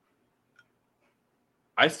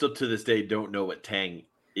 I still to this day don't know what Tang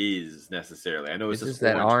is necessarily. I know it's It's just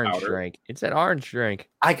just that orange powder. drink. It's that orange drink.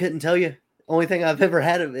 I couldn't tell you. Only thing I've ever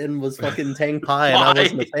had it in was fucking Tang pie, and I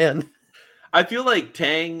wasn't a fan. I feel like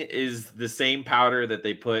Tang is the same powder that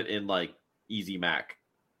they put in like Easy Mac.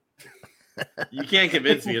 You can't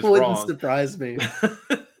convince me it's Wouldn't wrong. surprise me.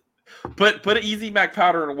 Put an Easy Mac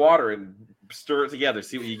powder in water and stir it together.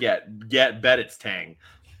 See what you get. Bet it's Tang.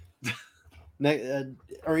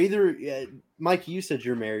 Or either Mike, you said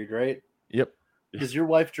you're married, right? Yep. Does your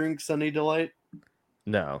wife drink Sunny Delight?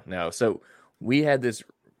 No. So we had this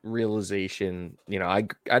realization, I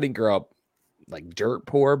didn't grow up like dirt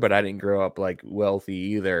poor, but I didn't grow up like wealthy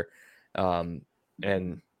either.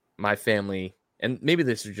 And my family, and maybe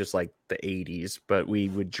this is just like the 80s, but we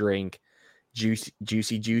would drink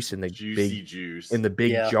juicy juice in the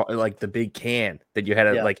big jar, like the big can that you had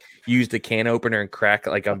to like use the can opener and crack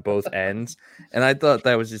like on both ends. And I thought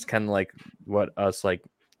that was just kind of like what us like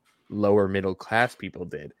lower middle class people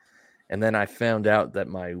did. And then I found out that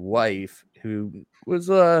my wife, who was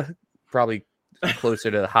probably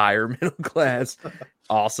closer to the higher middle class,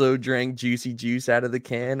 also drank juicy juice out of the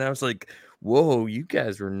can. I was like, whoa, you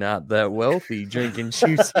guys were not that wealthy drinking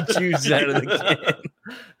juicy juice out of the can.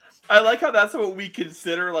 I like how that's what we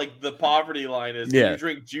consider like the poverty line is. Yeah. You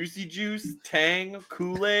drink juicy juice, Tang,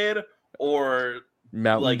 Kool-Aid, or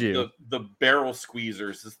Mountain Dew. the barrel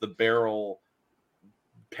squeezers, is the barrel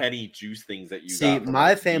penny juice things that you see. got from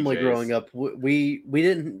My family BJ's. growing up, we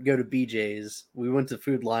didn't go to BJ's. We went to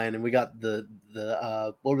Food Lion and we got the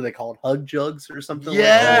what were they called? Hug jugs or something.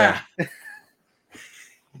 Yeah. Like that.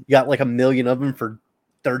 You got like a million of them for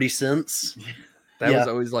 30 cents. That was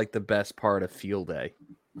always like the best part of field day.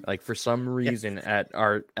 Like for some reason at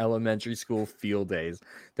our elementary school field days,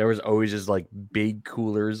 there was always just like big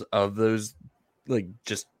coolers of those like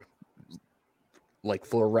just like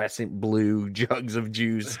fluorescent blue jugs of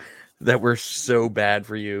juice that were so bad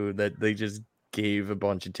for you that they just gave a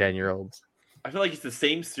bunch of 10-year-olds. I feel like it's the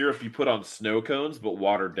same syrup you put on snow cones, but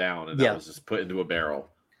watered down, and that was just put into a barrel.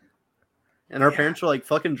 And our parents were like,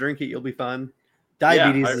 fucking drink it, you'll be fine.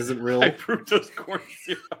 Diabetes isn't real. High fructose corn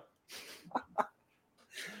syrup.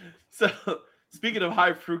 So, speaking of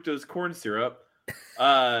high fructose corn syrup,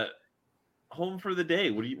 home for the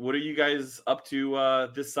day. What are you guys up to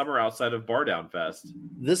this summer outside of Bar Down Fest?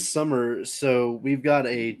 This summer, so we've got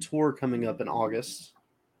a tour coming up in August.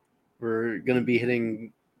 We're going to be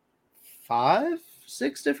hitting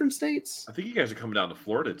 5-6 different states. I think you guys are coming down to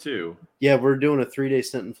Florida too. Yeah, we're doing a 3-day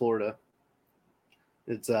stint in Florida.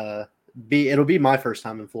 It's it'll be my first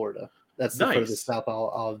time in Florida. That's the furthest south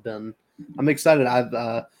I'll have been. I'm excited.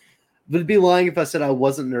 Would be lying if I said I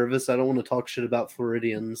wasn't nervous. I don't want to talk shit about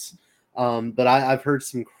Floridians. But I've heard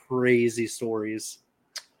some crazy stories.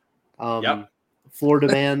 Florida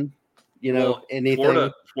man,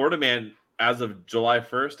 anything. Florida man, as of July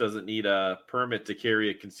 1st, doesn't need a permit to carry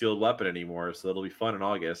a concealed weapon anymore. So it'll be fun in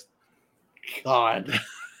August. God.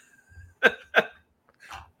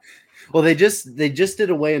 Well, they just did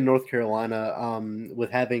away in North Carolina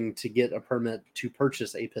with having to get a permit to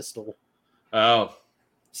purchase a pistol. Oh.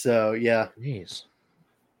 So, yeah. Jeez.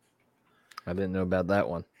 I didn't know about that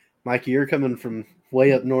one. Mikey, you're coming from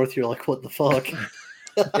way up north. You're like, what the fuck?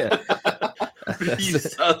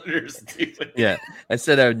 These Southerners do it. Yeah. I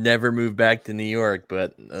said I would never move back to New York,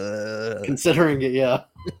 but considering it, yeah.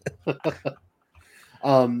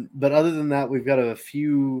 But other than that, we've got a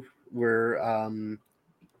few where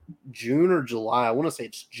June or July, I want to say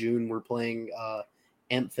it's June, we're playing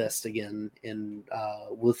Ampfest again in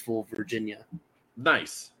Wolfville, Virginia.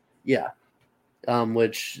 Nice. Yeah.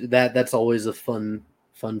 Which that's always a fun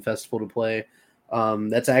festival to play.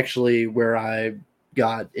 That's actually where I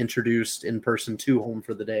got introduced in person to Home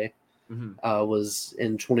for the Day. Was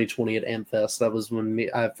in 2020 at Ampfest. That was when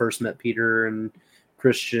I first met Peter and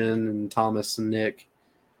Christian and Thomas and Nick.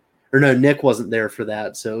 Or no, Nick wasn't there for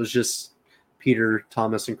that, so it was just Peter,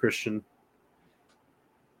 Thomas, and Christian.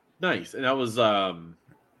 Nice. And that was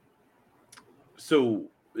so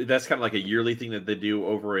that's kind of like a yearly thing that they do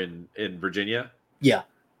over in Virginia. Yeah.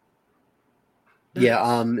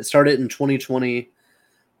 Yeah. It started in 2020. I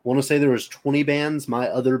want to say there was 20 bands. My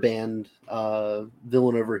other band,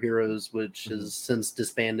 Villain Over Heroes, which has since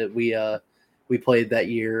disbanded, we played that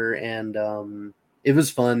year, and it was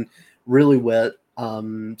fun. Really wet. A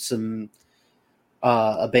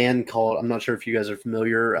band called, I'm not sure if you guys are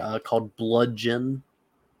familiar, called Blood Gin.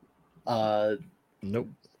 Nope.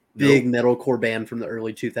 Big metalcore band from the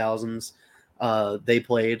early 2000s. They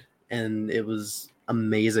played, and it was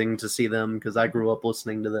amazing to see them because I grew up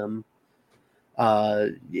listening to them.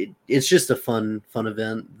 It's just a fun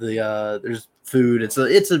event. There's food.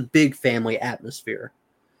 It's a big family atmosphere.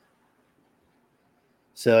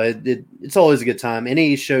 So it's always a good time.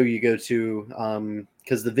 Any show you go to,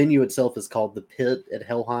 because the venue itself is called the Pit at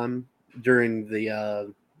Helheim. During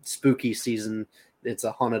the spooky season. It's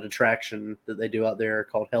a haunted attraction that they do out there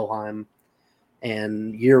called Helheim,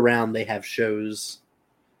 and year round they have shows.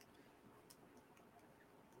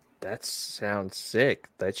 That sounds sick.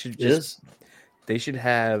 That should It just is. they should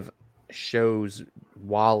have shows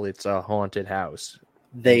while it's a haunted house.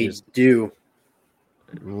 They Just- do.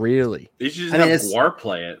 Really? They should just I mean, have it's- Guar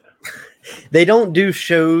play it. They don't do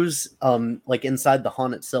shows like inside the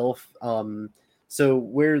haunt itself. So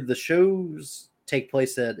where the shows take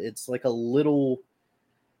place at, it's like a little,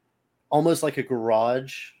 almost like a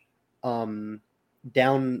garage down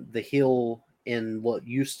the hill in what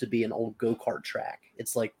used to be an old go-kart track.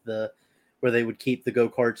 It's like where they would keep the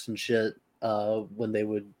go-karts and shit when they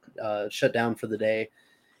would shut down for the day.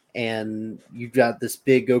 And you've got this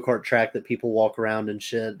big go-kart track that people walk around and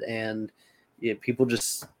shit, and people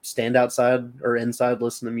just stand outside or inside,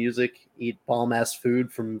 listen to music, eat bomb-ass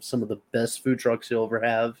food from some of the best food trucks you'll ever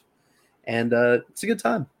have, and it's a good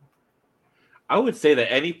time. I would say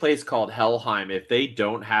that any place called Helheim, if they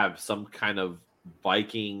don't have some kind of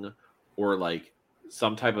Viking or like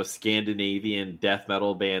some type of Scandinavian death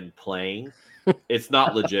metal band playing, it's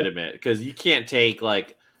not legitimate, because you can't take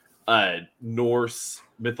like a Norse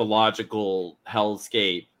mythological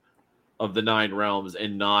hellscape of the Nine Realms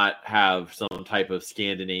and not have some type of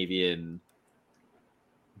Scandinavian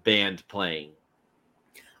band playing.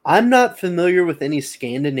 I'm not familiar with any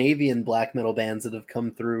Scandinavian black metal bands that have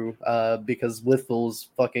come through because Withville's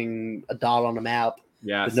fucking a dot on a map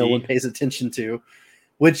Yeah, that no one pays attention to,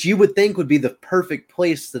 which you would think would be the perfect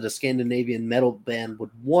place that a Scandinavian metal band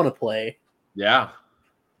would want to play. yeah,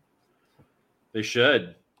 they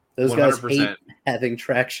should. Those guys hate 100%. having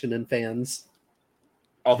traction and fans.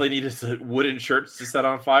 All they need is wooden shirts to set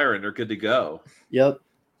on fire, and they're good to go. Yep.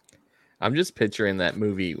 I'm just picturing that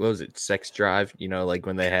movie. What was it? Sex Drive? You know, like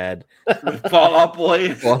when they had Fall Out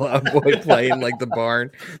Boy. Fall Out Boy playing like the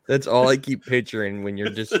barn. That's all I keep picturing when you're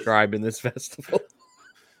describing this festival.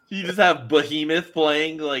 You just have Behemoth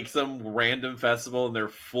playing like some random festival in their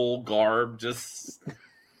full garb. Just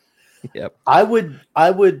Yep. I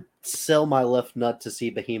would sell my left nut to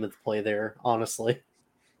see Behemoth play there, honestly.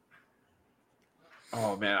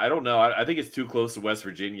 oh man, I don't know. I think it's too close to West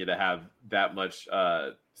Virginia to have that much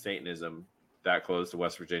Satanism that close to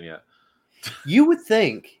West Virginia. You would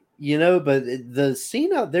think, but the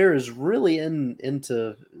scene out there is really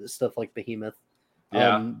into stuff like Behemoth.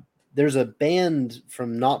 Yeah. There's a band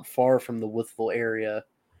from not far from the Withville area,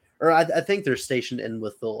 or I think they're stationed in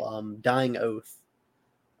Withville, Dying Oath.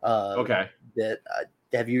 Okay. That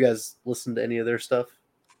have you guys listened to any of their stuff?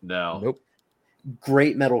 No. Nope.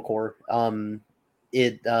 Great metalcore.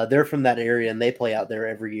 They're from that area and they play out there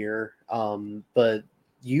every year. But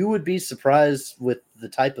you would be surprised with the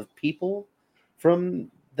type of people from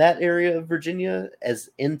that area of Virginia as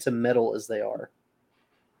into metal as they are.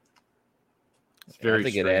 It's very I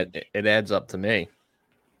think strange. it adds up to me.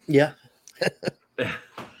 Yeah.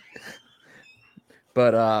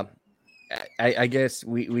 But I guess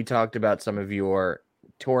we talked about some of your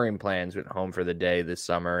touring plans with Home for the Day this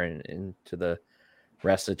summer and into the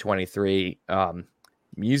rest of 23.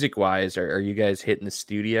 Music wise, are you guys hitting the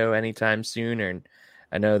studio anytime soon? And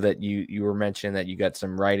I know that you were mentioning that you got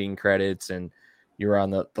some writing credits and you're on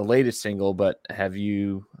the latest single, but have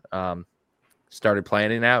you started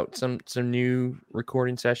planning out some new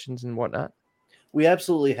recording sessions and whatnot? We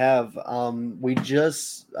absolutely have. We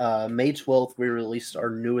just May 12th we released our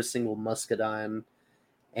newest single, Muscadine,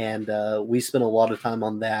 and we spent a lot of time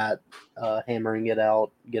on that, hammering it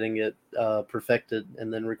out, getting it perfected,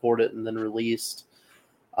 and then recorded and then released.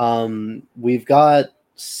 We've got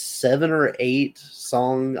 7 or 8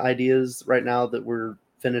 song ideas right now that we're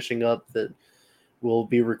finishing up that we'll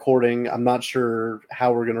be recording. I'm not sure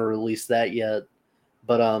how we're going to release that yet,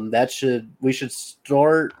 but we should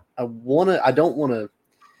start. I don't want to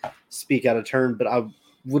speak out of turn, but I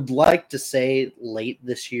would like to say late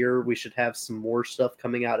this year we should have some more stuff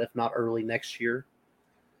coming out, if not early next year.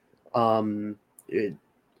 All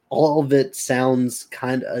of it sounds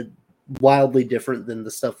kind of wildly different than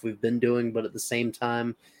the stuff we've been doing, but at the same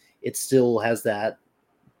time, it still has that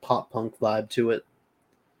pop punk vibe to it.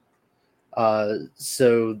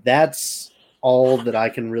 So that's all that I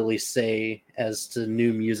can really say as to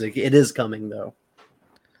new music. It is coming though.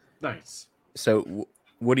 Nice. So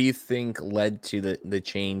what do you think led to the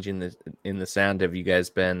change in the sound? Have you guys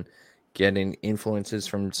been getting influences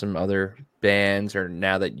from some other bands, or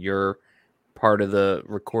now that you're part of the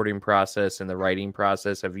recording process and the writing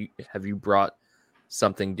process, have you brought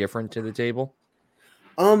something different to the table?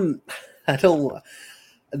 I don't.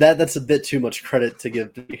 That's a bit too much credit to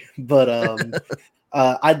give to me, but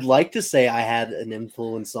I'd like to say I had an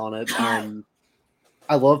influence on it.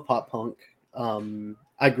 I love pop punk.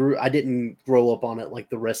 I didn't grow up on it like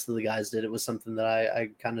the rest of the guys did. It was something that I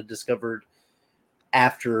kind of discovered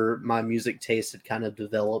after my music taste had kind of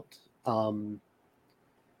developed. But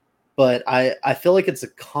I feel like it's a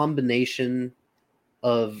combination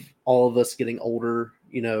of all of us getting older.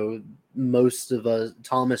 You know, most of us,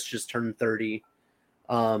 Thomas just turned 30.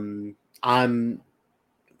 I'm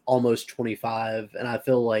almost 25, and I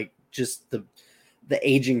feel like just the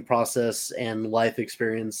aging process and life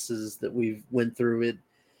experiences that we've went through it.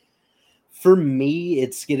 For me,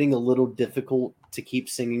 it's getting a little difficult to keep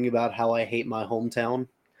singing about how I hate my hometown.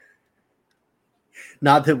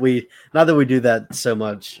 Not that we do that so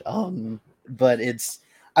much, but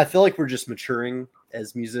I feel like we're just maturing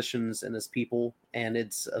as musicians and as people, and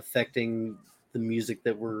it's affecting the music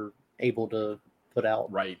that we're able to put out.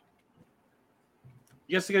 Right.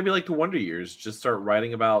 You guys are gonna be like the Wonder Years. Just start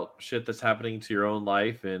writing about shit that's happening to your own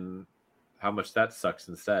life and how much that sucks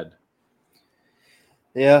instead.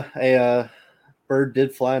 Yeah, a bird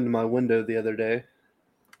did fly into my window the other day.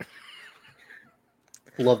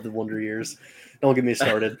 Love the Wonder Years. Don't get me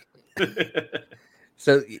started.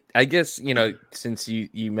 So I guess, you know, since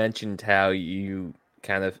you mentioned how you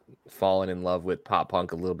kind of fallen in love with pop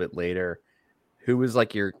punk a little bit later, who was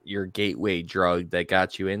like your gateway drug that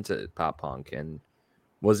got you into pop punk? And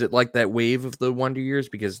was it like that wave of the Wonder Years?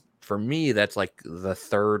 Because for me, that's like the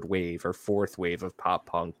third wave or fourth wave of pop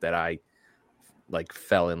punk that I like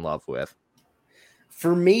fell in love with.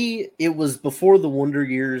 For me, it was before the Wonder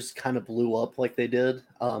Years kind of blew up like they did.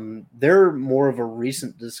 They're more of a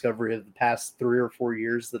recent discovery of the past 3 or 4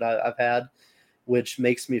 years that I've had, which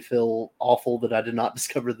makes me feel awful that I did not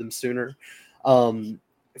discover them sooner.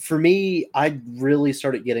 For me, I really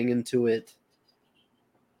started getting into it.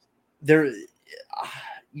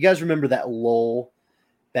 You guys remember that lull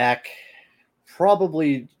back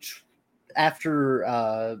probably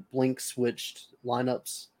after Blink switched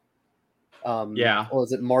lineups? Yeah. Or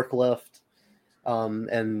was it Mark left?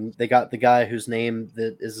 And they got the guy whose name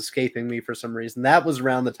that is escaping me for some reason. That was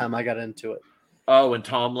around the time I got into it. Oh, and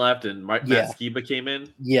Tom left and Matt Skiba came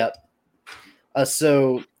in? Yep.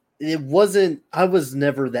 So it wasn't, I was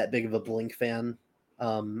never that big of a Blink fan.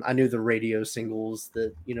 I knew the radio singles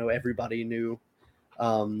that, you know, everybody knew.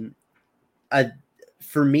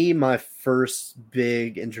 For me, my first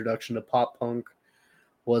big introduction to pop punk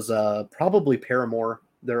was probably Paramore,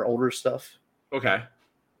 their older stuff. Okay.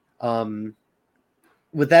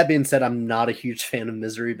 With that being said, I'm not a huge fan of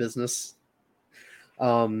Misery Business.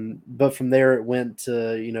 But from there, it went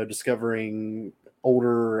to, you know, discovering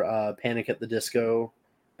older Panic at the Disco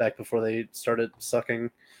back before they started sucking.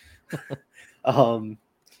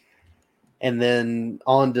 And then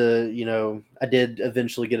on to, you know, I did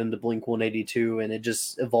eventually get into Blink 182, and it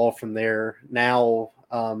just evolved from there. Now,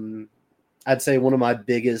 I'd say one of my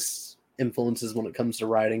biggest influences when it comes to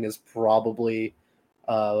writing is probably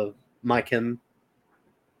My Chem,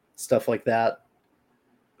 stuff like that.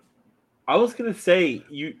 I was gonna say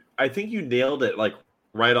I think you nailed it like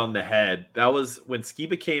right on the head. That was when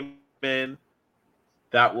Skiba came in.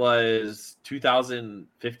 That was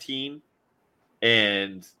 2015,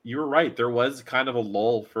 and you were right. There was kind of a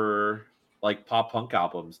lull for like pop punk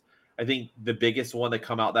albums. I think the biggest one that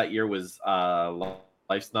come out that year was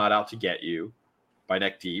 "Life's Not Out to Get You" by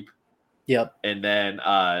Neck Deep. Yep. And then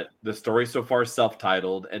The Story So Far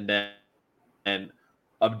self-titled, and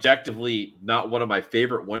objectively not one of my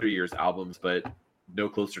favorite Wonder Years albums, but No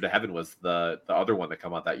Closer to Heaven was the other one that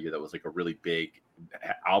came out that year that was like a really big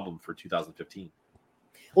album for 2015.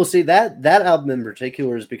 Well, see, that album in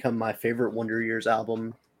particular has become my favorite Wonder Years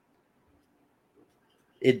album.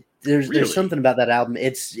 There's something about that album.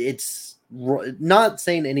 It's not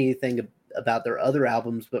saying anything about their other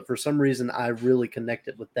albums, but for some reason I really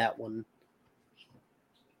connected with that one.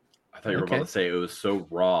 I thought you were about to say it was so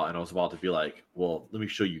raw, and I was about to be like, well, let me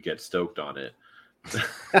show you Get Stoked on it. You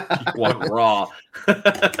want raw.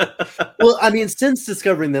 Well, I mean, since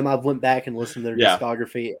discovering them, I've went back and listened to their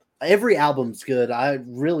discography. Every album's good. I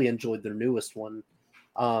really enjoyed their newest one.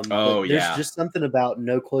 There's just something about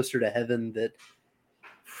No Closer to Heaven that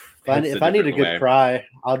if I need a good cry,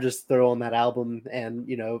 I'll just throw on that album and,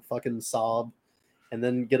 you know, fucking sob and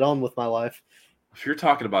then get on with my life. If you're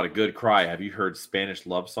talking about a good cry, have you heard Spanish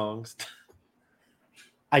love songs?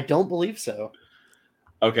 I don't believe so.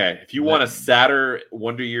 Okay, if you want a sadder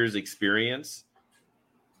Wonder Years experience,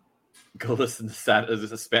 go listen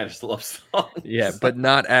to Spanish love song. Yeah, but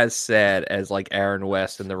not as sad as like Aaron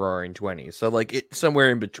West and the Roaring Twenties. So like it's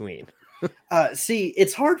somewhere in between. See,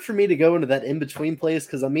 it's hard for me to go into that in between place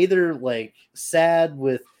because I'm either like sad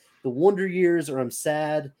with the Wonder Years or I'm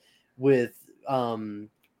sad with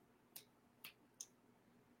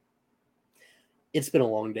It's been a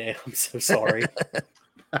long day. I'm so sorry.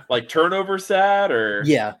 Like turnover sad or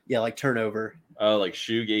yeah, like turnover. Oh, like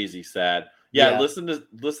shoegazy sad. Yeah, Yeah.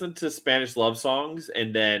 listen to Spanish love songs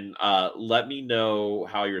and then let me know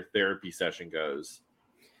how your therapy session goes.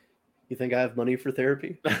 You think I have money for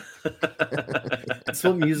therapy? That's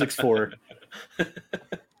what music's for.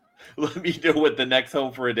 Let me know what the next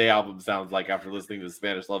Home for a Day album sounds like after listening to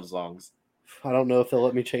Spanish love songs. I don't know if they'll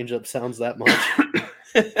let me change up sounds that much.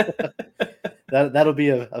 That'll be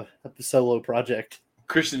a solo project.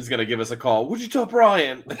 Christian's gonna give us a call. What'd you tell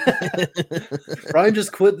Brian? Brian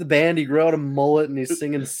just quit the band. He grew out a mullet and he's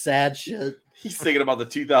singing sad shit. He's thinking about the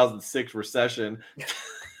 2006 recession.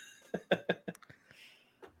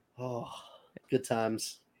 Oh, good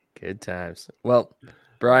times. Good times. Well,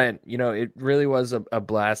 Brian, it really was a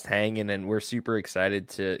blast hanging, and we're super excited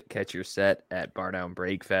to catch your set at Bar Down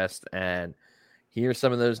Breakfest and hear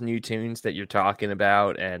some of those new tunes that you're talking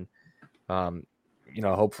about. And,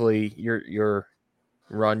 hopefully your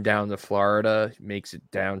run down to Florida makes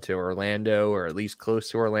it down to Orlando, or at least close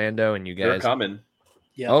to Orlando, and you guys They're coming.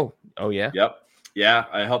 Yeah. Oh yeah. Yep. Yeah,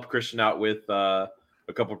 I helped Christian out with a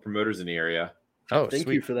couple of promoters in the area. Oh, Thank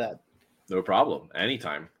sweet. you for that. No problem.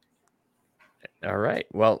 Anytime. All right.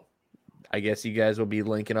 Well, I guess you guys will be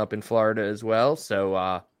linking up in Florida as well.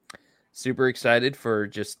 So super excited for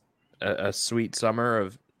just a sweet summer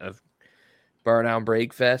of Bar Down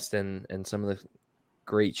Breakfest and some of the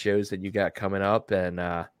great shows that you got coming up. And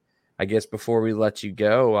I guess before we let you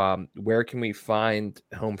go, where can we find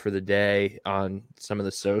Home for the Day on some of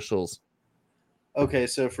the socials? Okay,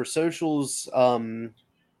 so for socials,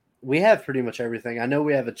 we have pretty much everything. I know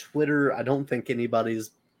we have a Twitter. I don't think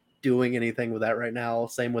anybody's doing anything with that right now.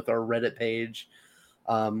 Same with our Reddit page.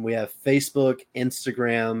 We have Facebook,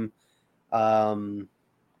 Instagram.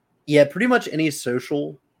 Pretty much any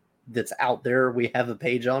social that's out there, we have a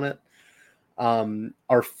page on it.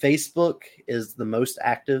 Our Facebook is the most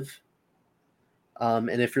active.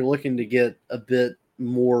 And if you're looking to get a bit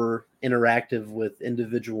more interactive with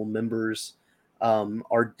individual members,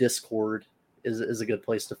 our Discord is a good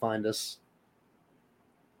place to find us.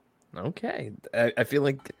 Okay. I feel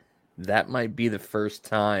like that might be the first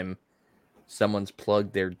time someone's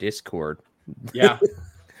plugged their Discord. Yeah.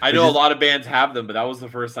 I know a lot of bands have them, but that was the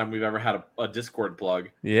first time we've ever had a Discord plug.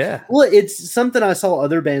 Yeah. Well, it's something I saw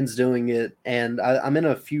other bands doing it, and I'm in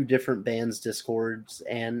a few different bands' Discords,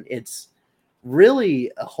 and it's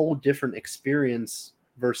really a whole different experience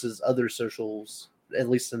versus other socials, at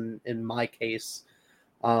least in my case.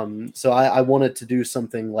 So I wanted to do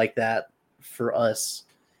something like that for us.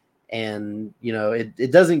 And,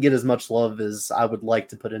 it doesn't get as much love as I would like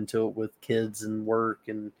to put into it with kids and work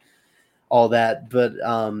and all that. But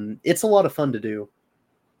it's a lot of fun to do.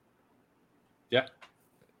 Yeah.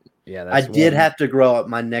 Yeah. I did have to grow up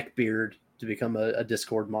my neck beard to become a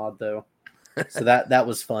Discord mod, though. So that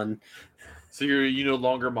was fun. So you no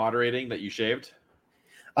longer moderating that you shaved?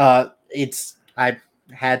 I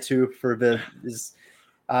had to for a bit.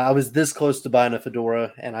 I was this close to buying a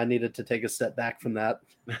fedora, and I needed to take a step back from that.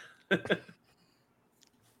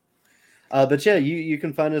 But yeah, you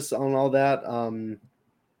can find us on all that.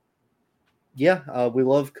 We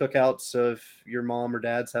love cookouts. So if your mom or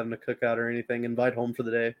dad's having a cookout or anything, invite Home for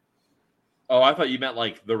the Day. Oh, I thought you meant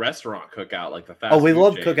like the restaurant cookout, like the fast Oh, we food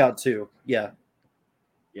love chain. cookout too. Yeah.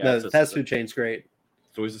 Yeah, The fast food chain's great.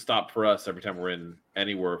 It's always a stop for us every time we're in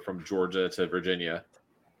anywhere from Georgia to Virginia.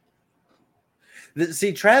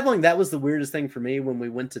 See, traveling, that was the weirdest thing for me when we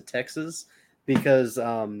went to Texas, because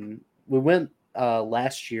we went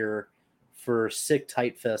last year for Sick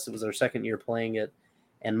Tight Fest. It was our second year playing it,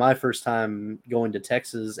 and my first time going to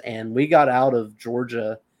Texas, and we got out of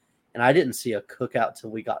Georgia, and I didn't see a cookout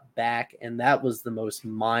till we got back, and that was the most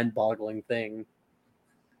mind-boggling thing.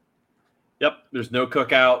 Yep, there's no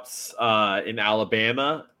cookouts in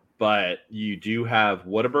Alabama, but you do have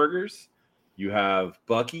Whataburgers, you have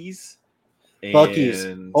Buc-ee's. Buc-ee's.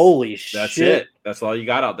 And Holy that's shit. it. That's all you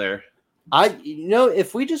got out there.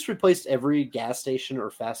 If we just replaced every gas station or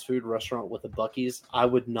fast food restaurant with a Buc-ee's, I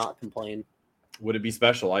would not complain. Would it be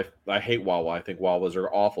special? I hate Wawa. I think Wawas are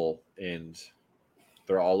awful, and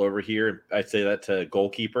they're all over here. I say that to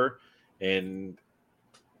goalkeeper, and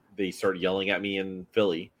they start yelling at me in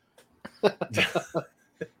Philly. Dude,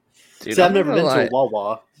 See, I've never not been gonna to a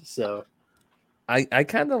Wawa, so I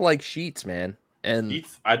kind of like Sheets, man. And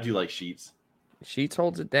Sheets, I do like Sheets. Sheets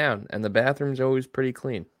holds it down, and the bathroom's always pretty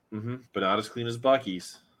clean. Mm-hmm. But not as clean as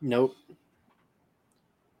Buc-ee's. nope.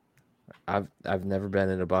 I've never been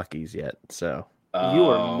in a Buc-ee's yet, so You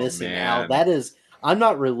are missing out. man. That is, I'm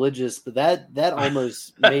not religious, but that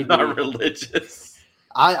almost made me. Not religious.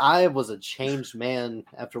 I was a changed man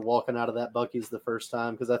after walking out of that Buc-ee's the first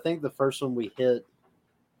time, because I think the first one we hit,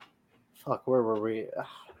 where were we?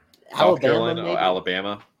 South Alabama, Carolina, maybe?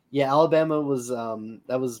 Alabama. Yeah, Alabama was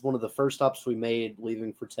that was one of the first stops we made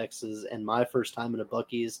leaving for Texas, and my first time in a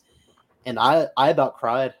Buc-ee's, and I about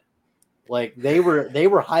cried. Like they were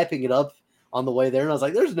hyping it up on the way there, and I was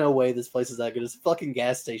like, "There's no way this place is that good. It's a fucking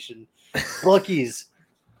gas station, Buc-ee's."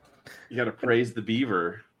 You got to praise the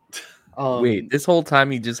beaver. Wait, this whole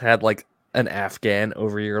time you just had like an Afghan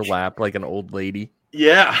over your lap, like an old lady.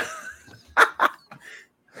 Yeah.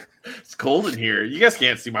 It's cold in here. You guys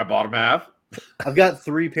can't see my bottom half. I've got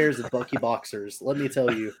 3 pairs of Bucky boxers. Let me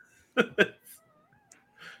tell you,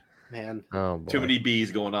 man. Oh, boy. Too many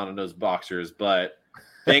bees going on in those boxers. But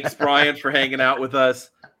thanks, Brian, for hanging out with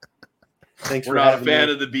us. Thanks We're for not a having fan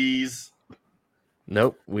me. of the bees.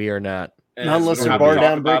 Nope, we are not. And Not unless we they're don't have bar to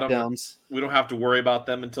down talk about 'em. breakdowns. We don't have to worry about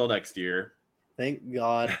them until next year. Thank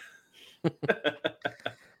God.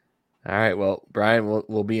 All right, well, Brian,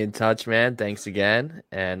 we'll be in touch, man. Thanks again,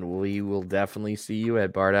 and we will definitely see you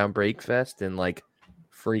at Bar Down Breakfest in like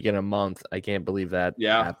freaking a month. I can't believe that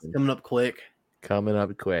happened. Coming up quick. Coming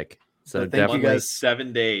up quick. So Thank you Month definitely, is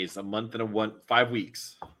 7 days, a month and 5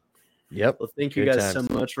 weeks. yep. Well, thank you Good guys times.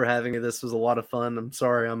 so much for having me. This was a lot of fun. I'm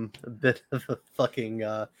sorry I'm a bit of a fucking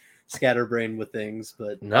scatterbrain with things,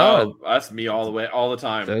 but No, That's me all the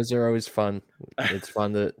time. those are always fun. It's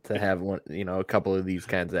fun to have one, a couple of these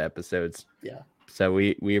kinds of episodes. yeah, So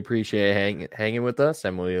we appreciate hanging with us,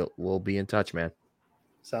 and we'll be in touch, man.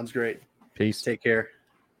 sounds great. Peace. Take care.